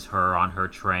watches her on her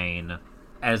train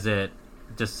as it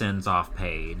descends off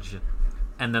page.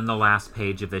 And then the last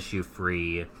page of issue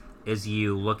 3 is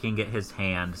you looking at his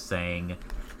hand saying,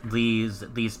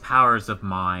 these powers of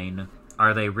mine,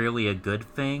 are they really a good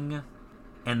thing?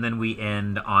 And then we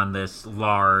end on this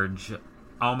large,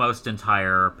 almost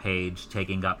entire page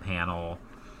taking up panel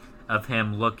of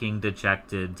him looking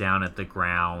dejected down at the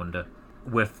ground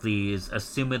with these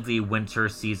assumedly winter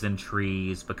season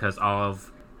trees because all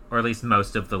of, or at least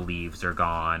most of the leaves are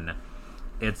gone.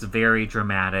 It's very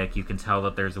dramatic. You can tell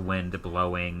that there's wind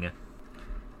blowing.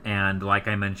 And like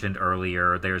I mentioned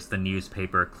earlier, there's the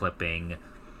newspaper clipping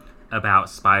about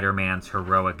Spider-Man's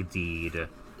heroic deed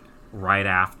right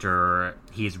after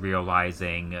he's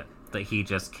realizing that he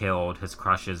just killed his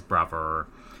crush's brother,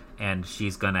 and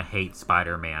she's gonna hate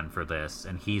Spider-Man for this,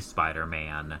 and he's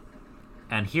Spider-Man.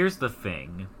 And here's the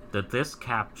thing that this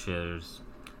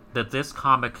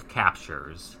comic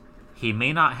captures. He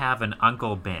may not have an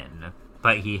Uncle Ben,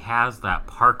 but he has that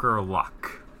Parker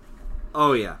luck.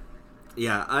 Oh, yeah.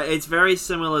 Yeah, it's very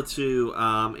similar to,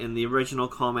 in the original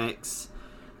comics.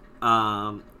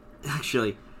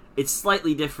 Actually, it's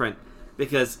slightly different,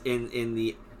 because in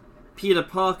the Peter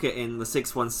Parker in the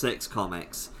 616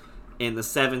 comics, in the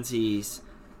 70s,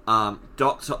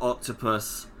 Dr.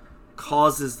 Octopus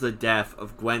causes the death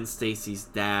of Gwen Stacy's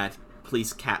dad,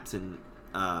 police captain,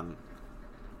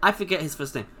 I forget his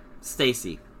first name,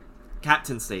 Stacy.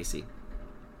 Captain Stacy.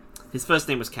 His first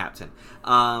name was Captain.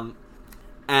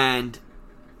 And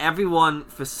everyone,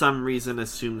 for some reason,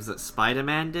 assumes that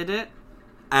Spider-Man did it.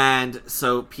 And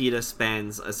so Peter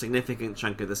spends a significant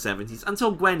chunk of the 70s,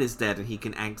 until Gwen is dead and he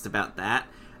can angst about that.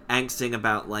 Angsting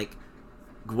about, like,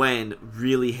 Gwen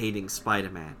really hating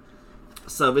Spider-Man.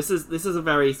 So this is a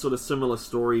very sort of similar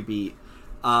story beat.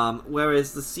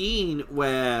 Whereas the scene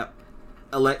where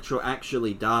Electro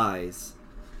actually dies,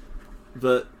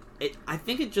 I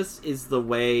think it just is the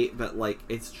way that, like,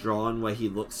 it's drawn, where he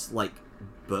looks, like,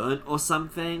 burnt or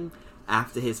something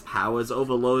after his powers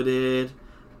overloaded,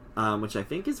 which I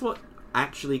think is what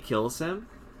actually kills him.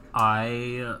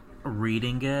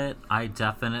 Reading it, I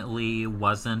definitely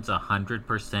wasn't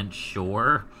 100%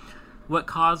 sure what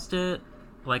caused it.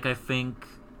 Like, I think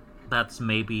that's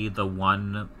maybe the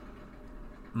one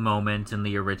moment in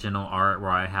the original art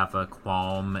where I have a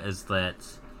qualm, is that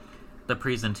the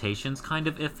presentation's kind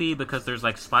of iffy, because there's,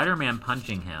 like, Spider-Man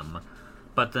punching him,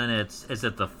 but then is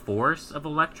it the force of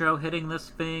Electro hitting this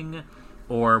thing,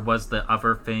 or was the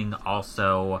other thing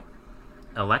also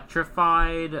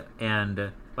electrified?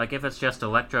 And, like, if it's just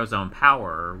Electro's own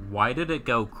power, why did it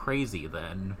go crazy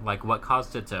then? Like, what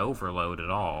caused it to overload at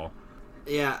all?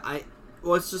 Yeah,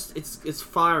 well, it's just, it's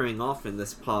firing off in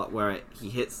this part where he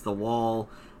hits the wall,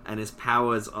 and his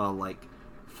powers are, like,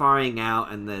 firing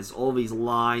out, and there's all these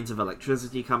lines of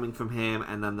electricity coming from him,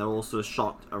 and then they're also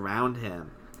shot around him.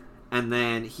 And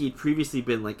then he'd previously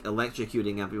been, like,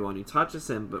 electrocuting everyone who touches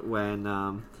him, but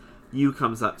when Yu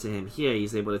comes up to him here,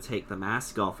 he's able to take the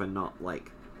mask off and not,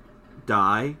 like,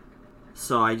 die.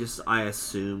 So I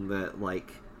assume that,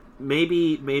 like,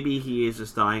 maybe he is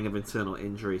just dying of internal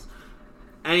injuries.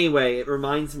 Anyway, it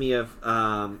reminds me of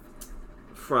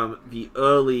from the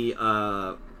early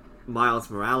Miles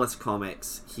Morales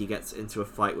comics. He gets into a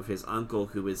fight with his uncle,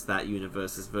 who is that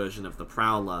universe's version of the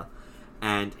Prowler,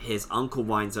 and his uncle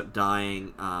winds up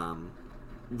dying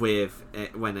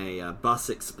when a bus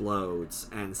explodes.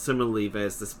 And similarly,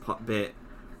 there's this bit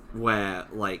where,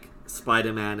 like,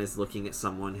 Spider-Man is looking at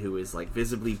someone who is, like,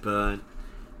 visibly burnt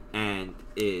and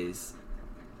is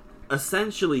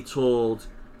essentially told,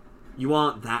 you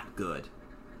aren't that good,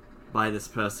 by this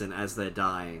person as they're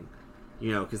dying.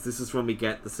 You know, because this is when we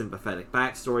get the sympathetic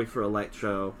backstory for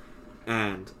Electro,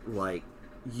 and, like,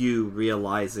 Yu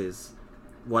realizes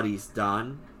what he's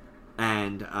done,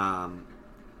 and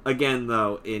again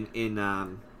though, in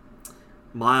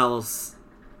Miles'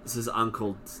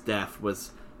 uncle's death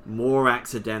was more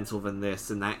accidental than this.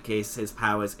 In that case, his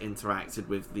powers interacted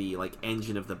with the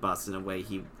engine of the bus in a way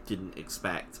he didn't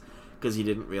expect, because he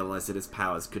didn't realize that his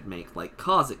powers could make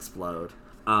cars explode.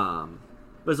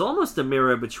 There's almost a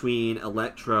mirror between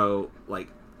Electro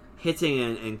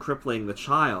hitting and crippling the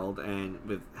child, and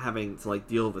with having to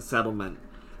deal with the settlement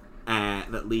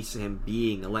that leads to him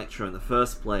being Electro in the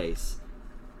first place,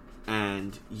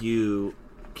 and you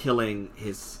killing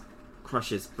his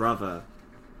Crush's brother.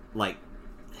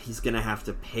 He's gonna have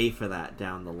to pay for that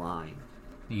down the line.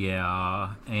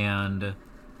 Yeah, and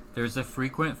there's a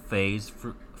frequent phrase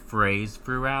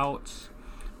throughout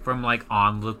from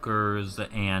onlookers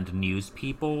and news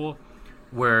people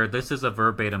where this is a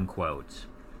verbatim quote.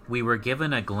 "We were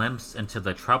given a glimpse into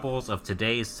the troubles of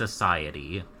today's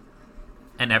society."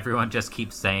 And everyone just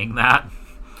keeps saying that.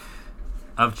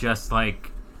 Of just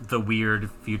the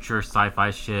weird future sci-fi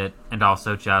shit, and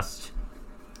also just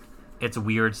it's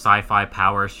weird sci-fi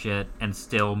power shit, and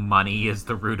still money is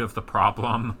the root of the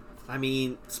problem. I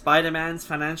mean, Spider-Man's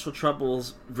financial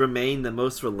troubles remain the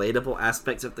most relatable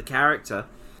aspect of the character.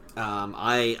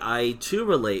 I too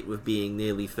relate with being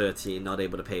nearly 30 and not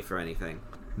able to pay for anything.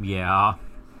 Yeah.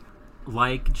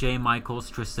 Like J. Michael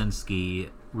Straczynski,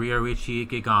 Ryoichi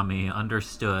Ikegami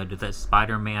understood that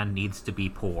Spider-Man needs to be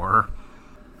poor.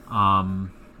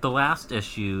 The last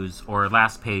issues, or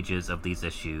last pages of these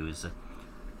issues,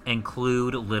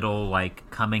 include little,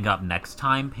 coming up next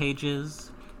time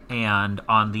pages, and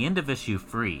on the end of issue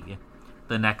 3,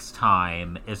 the next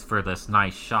time is for this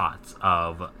nice shot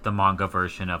of the manga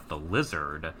version of the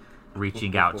Lizard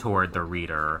reaching out toward the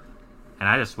reader. And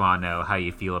I just want to know how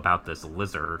you feel about this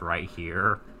lizard right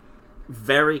here.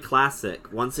 Very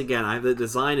classic. Once again, the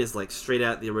design is straight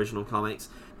out the original comics.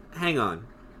 Hang on.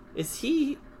 Is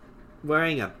he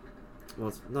wearing well,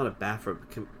 it's not a bathrobe.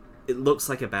 It looks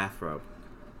like a bathrobe.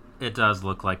 It does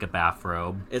look like a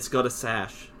bathrobe. It's got a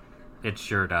sash. It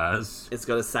sure does. It's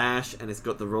got a sash, and it's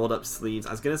got the rolled up sleeves.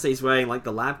 I was going to say he's wearing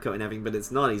the lab coat and everything, but it's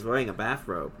not. He's wearing a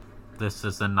bathrobe. This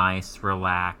is a nice,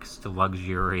 relaxed,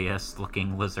 luxurious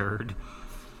looking lizard.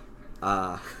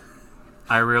 I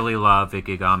really love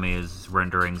Ikegami's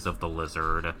renderings of the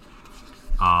lizard.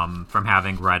 From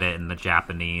having read it in the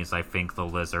Japanese, I think the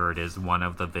lizard is one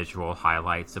of the visual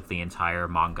highlights of the entire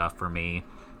manga for me,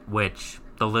 which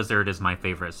the lizard is my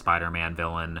favorite Spider-Man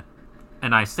villain.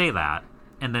 And I say that,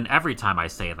 and then every time I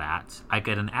say that, I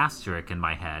get an asterisk in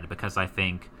my head because I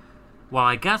think, well,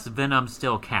 I guess Venom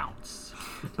still counts.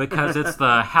 Because it's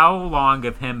the how long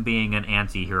of him being an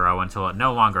anti-hero until it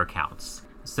no longer counts.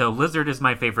 So Lizard is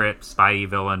my favorite Spidey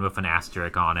villain with an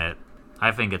asterisk on it.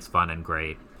 I think it's fun and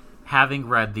great. Having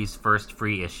read these first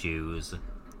 3 issues,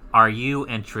 are you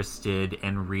interested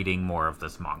in reading more of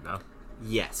this manga?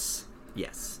 Yes.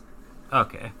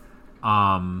 Okay.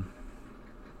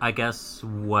 I guess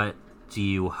what do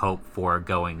you hope for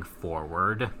going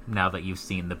forward now that you've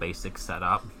seen the basic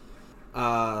setup?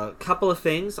 Couple of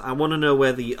things. I want to know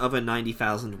where the other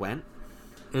 90,000 went.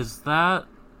 Is that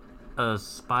a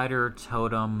Spider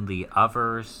Totem, the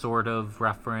other sort of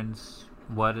reference?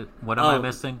 What am I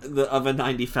missing? The other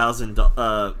 90,000.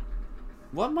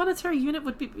 What monetary unit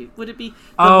would it be?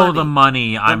 The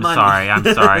money. I'm sorry,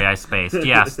 I spaced.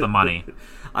 Yes, the money.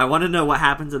 I want to know what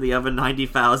happened to the other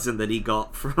 90,000 that he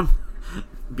got from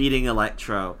beating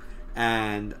Electro,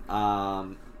 and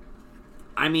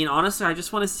I mean, honestly, I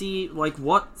just want to see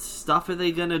what stuff are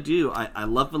they gonna do. I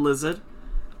love the Lizard.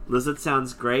 Lizard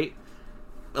sounds great.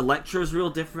 Electro's real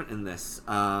different in this.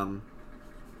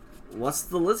 What's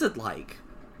the Lizard like?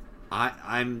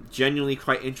 I'm genuinely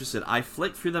quite interested. I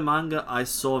flicked through the manga, I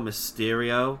saw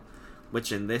Mysterio,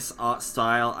 which in this art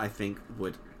style I think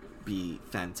would be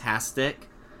fantastic.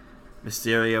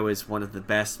 Mysterio is one of the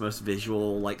best, most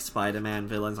visual Spider-Man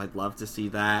villains. I'd love to see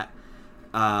that.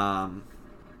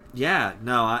 Yeah,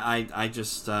 no, I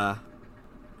just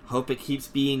hope it keeps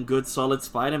being good, solid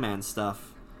Spider-Man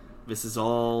stuff. This is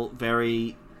all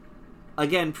very,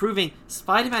 again, proving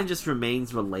Spider-Man just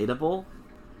remains relatable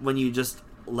when you just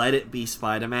let it be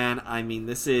Spider-Man. I mean,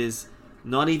 this is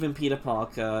not even Peter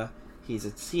Parker. He's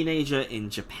a teenager in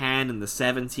Japan in the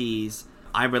 70s.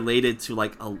 I related to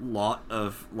a lot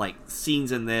of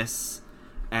scenes in this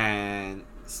and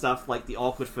stuff like the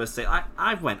awkward first date.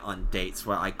 I went on dates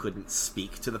where I couldn't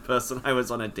speak to the person I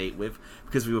was on a date with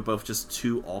because we were both just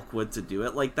too awkward to do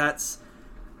it. That's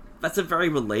a very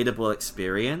relatable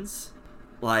experience.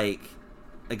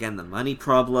 Again, the money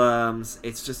problems.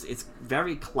 It's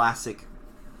very classic,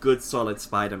 good, solid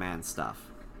Spider-Man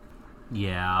stuff.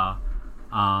 Yeah.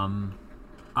 Um,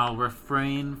 I'll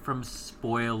refrain from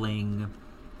spoiling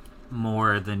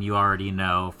more than you already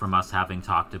know from us having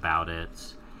talked about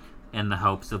it, in the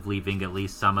hopes of leaving at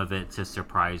least some of it to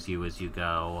surprise you as you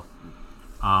go.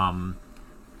 Um,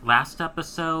 Last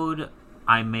episode,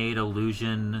 I made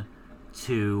allusion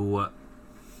to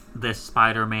this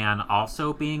Spider-Man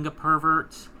also being a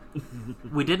pervert.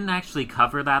 We didn't actually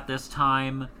cover that this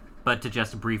time, but to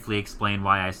just briefly explain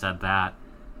why I said that,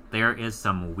 there is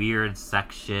some weird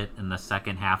sex shit in the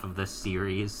second half of this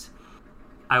series.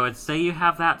 I would say you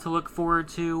have that to look forward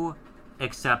to,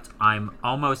 except I'm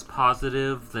almost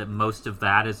positive that most of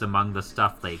that is among the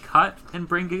stuff they cut in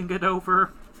bringing it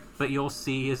over, but you'll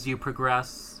see as you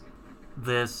progress.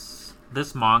 This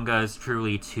manga is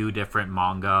truly two different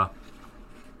manga,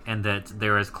 and that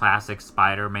there is classic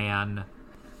Spider-Man,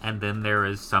 and then there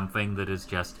is something that is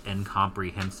just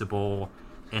incomprehensible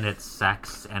in its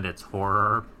sex and its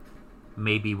horror.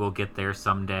 Maybe we'll get there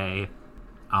someday.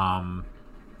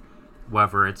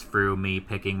 Whether it's through me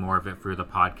picking more of it through the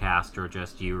podcast or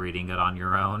just you reading it on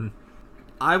your own.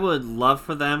 I would love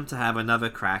for them to have another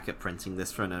crack at printing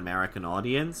this for an American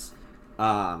audience.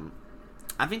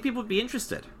 I think people would be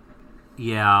interested.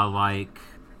 Yeah, like,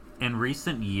 in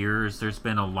recent years, there's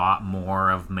been a lot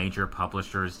more of major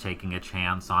publishers taking a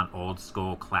chance on old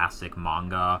school classic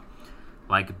manga.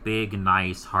 Like, big,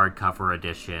 nice hardcover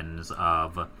editions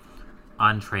of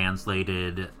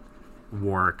untranslated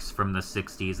works from the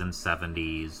 60s and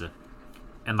 70s.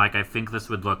 And, like, I think this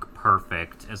would look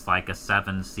perfect as, like, a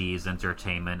 7 Seas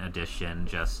Entertainment edition.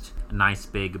 Just a nice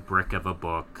big brick of a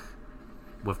book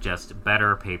with just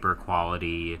better paper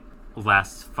quality,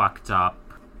 less fucked up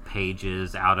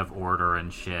pages out of order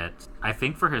and shit. I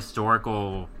think for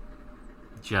historical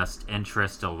just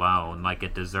interest alone, like,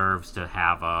 it deserves to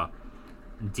have a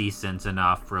decent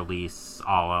enough release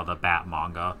a la the Bat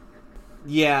manga.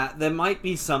 Yeah, there might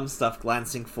be some stuff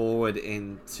glancing forward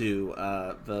into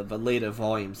the later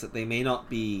volumes that they may not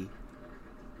be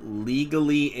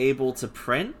legally able to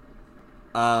print.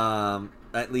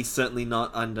 At least certainly not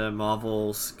under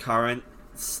Marvel's current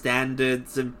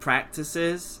standards and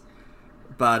practices.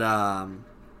 But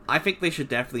I think they should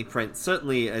definitely print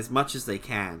certainly as much as they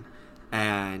can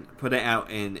and put it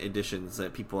out in editions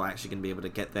that people are actually going to be able to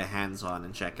get their hands on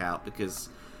and check out, because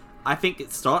I think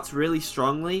it starts really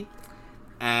strongly,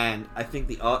 and I think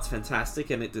the art's fantastic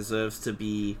and it deserves to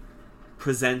be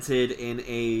presented in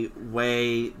a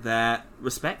way that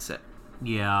respects it.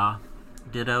 Yeah,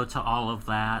 ditto to all of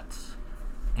that.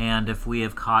 And if we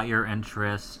have caught your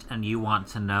interest and you want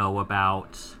to know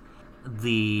about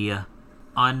the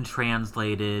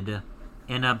untranslated,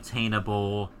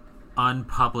 inobtainable,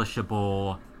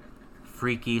 unpublishable,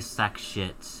 freaky sex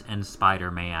shit in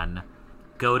Spider-Man,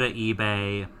 go to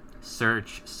eBay,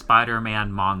 search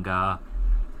Spider-Man manga,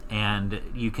 and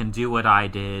you can do what I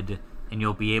did, and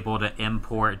you'll be able to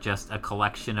import just a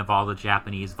collection of all the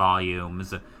Japanese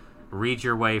volumes, read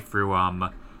your way through them,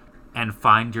 and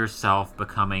find yourself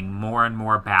becoming more and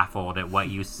more baffled at what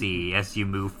you see as you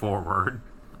move forward.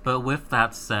 But with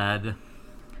that said,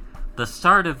 the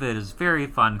start of it is very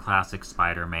fun classic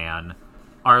Spider-Man.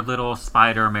 Our little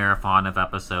Spider marathon of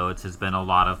episodes has been a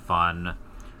lot of fun,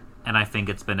 and I think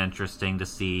it's been interesting to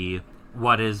see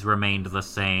what has remained the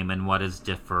same and what has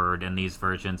differed in these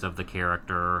versions of the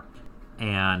character.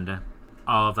 And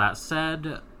all of that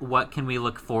said, what can we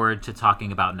look forward to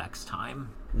talking about next time?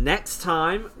 Next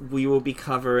time, we will be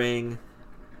covering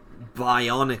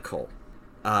Bionicle.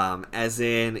 As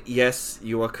in, yes,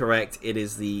 you are correct, it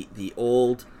is the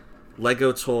old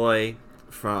Lego toy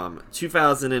from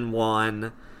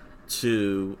 2001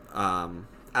 to,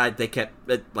 they kept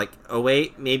it, like,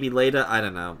 08, maybe later, I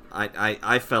don't know.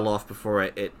 I fell off before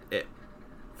it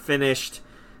finished.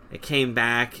 It came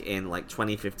back in, like,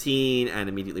 2015 and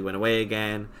immediately went away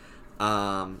again.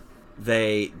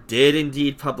 They did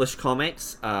indeed publish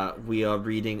comics. We are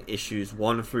reading issues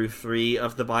 1 through 3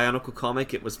 of the Bionicle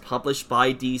comic. It was published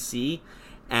by DC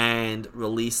and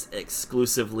released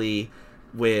exclusively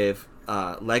with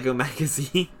Lego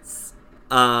magazines.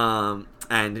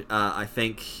 I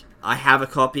think I have a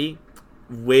copy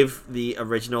with the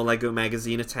original Lego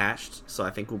magazine attached, so I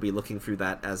think we'll be looking through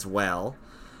that as well.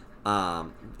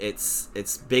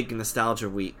 It's big nostalgia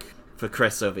week for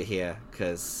Chris over here,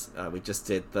 because we just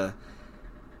did the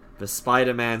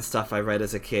Spider-Man stuff I read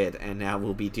as a kid, and now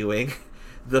we'll be doing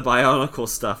the Bionicle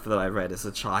stuff that I read as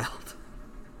a child.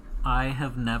 I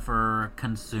have never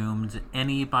consumed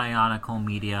any Bionicle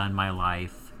media in my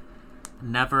life,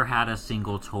 never had a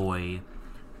single toy,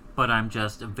 but I'm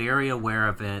just very aware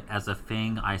of it as a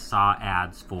thing I saw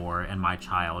ads for in my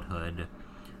childhood.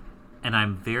 And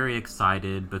I'm very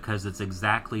excited because it's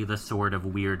exactly the sort of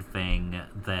weird thing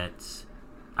that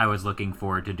I was looking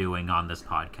forward to doing on this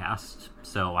podcast.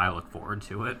 So I look forward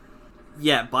to it.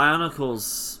 Yeah,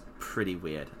 Bionicle's pretty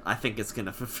weird. I think it's going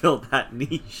to fulfill that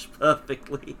niche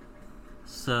perfectly.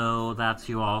 So that's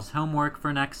you all's homework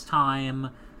for next time.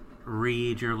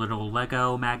 Read your little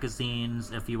Lego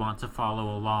magazines if you want to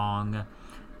follow along.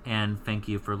 And thank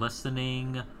you for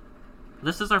listening.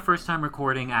 This is our first time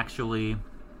recording, actually,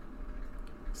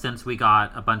 since we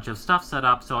got a bunch of stuff set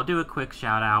up, so I'll do a quick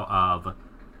shout out of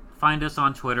find us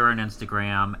on Twitter and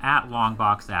Instagram at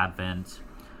longboxadvent.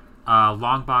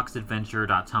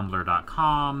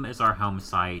 Longboxadventure.tumblr.com is our home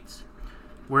site.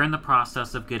 We're in the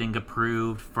process of getting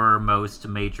approved for most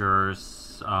major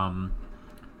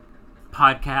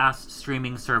podcast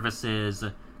streaming services.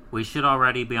 We should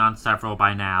already be on several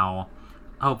by now.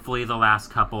 Hopefully the last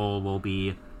couple will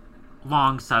be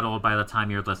long settled by the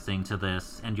time you're listening to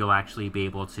this, and you'll actually be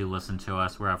able to listen to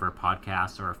us wherever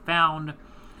podcasts are found.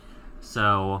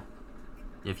 So,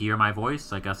 if you hear my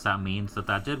voice, I guess that means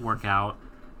that did work out.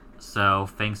 So,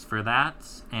 thanks for that,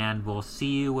 and we'll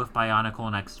see you with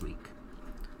Bionicle next week.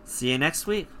 See you next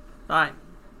week. Bye.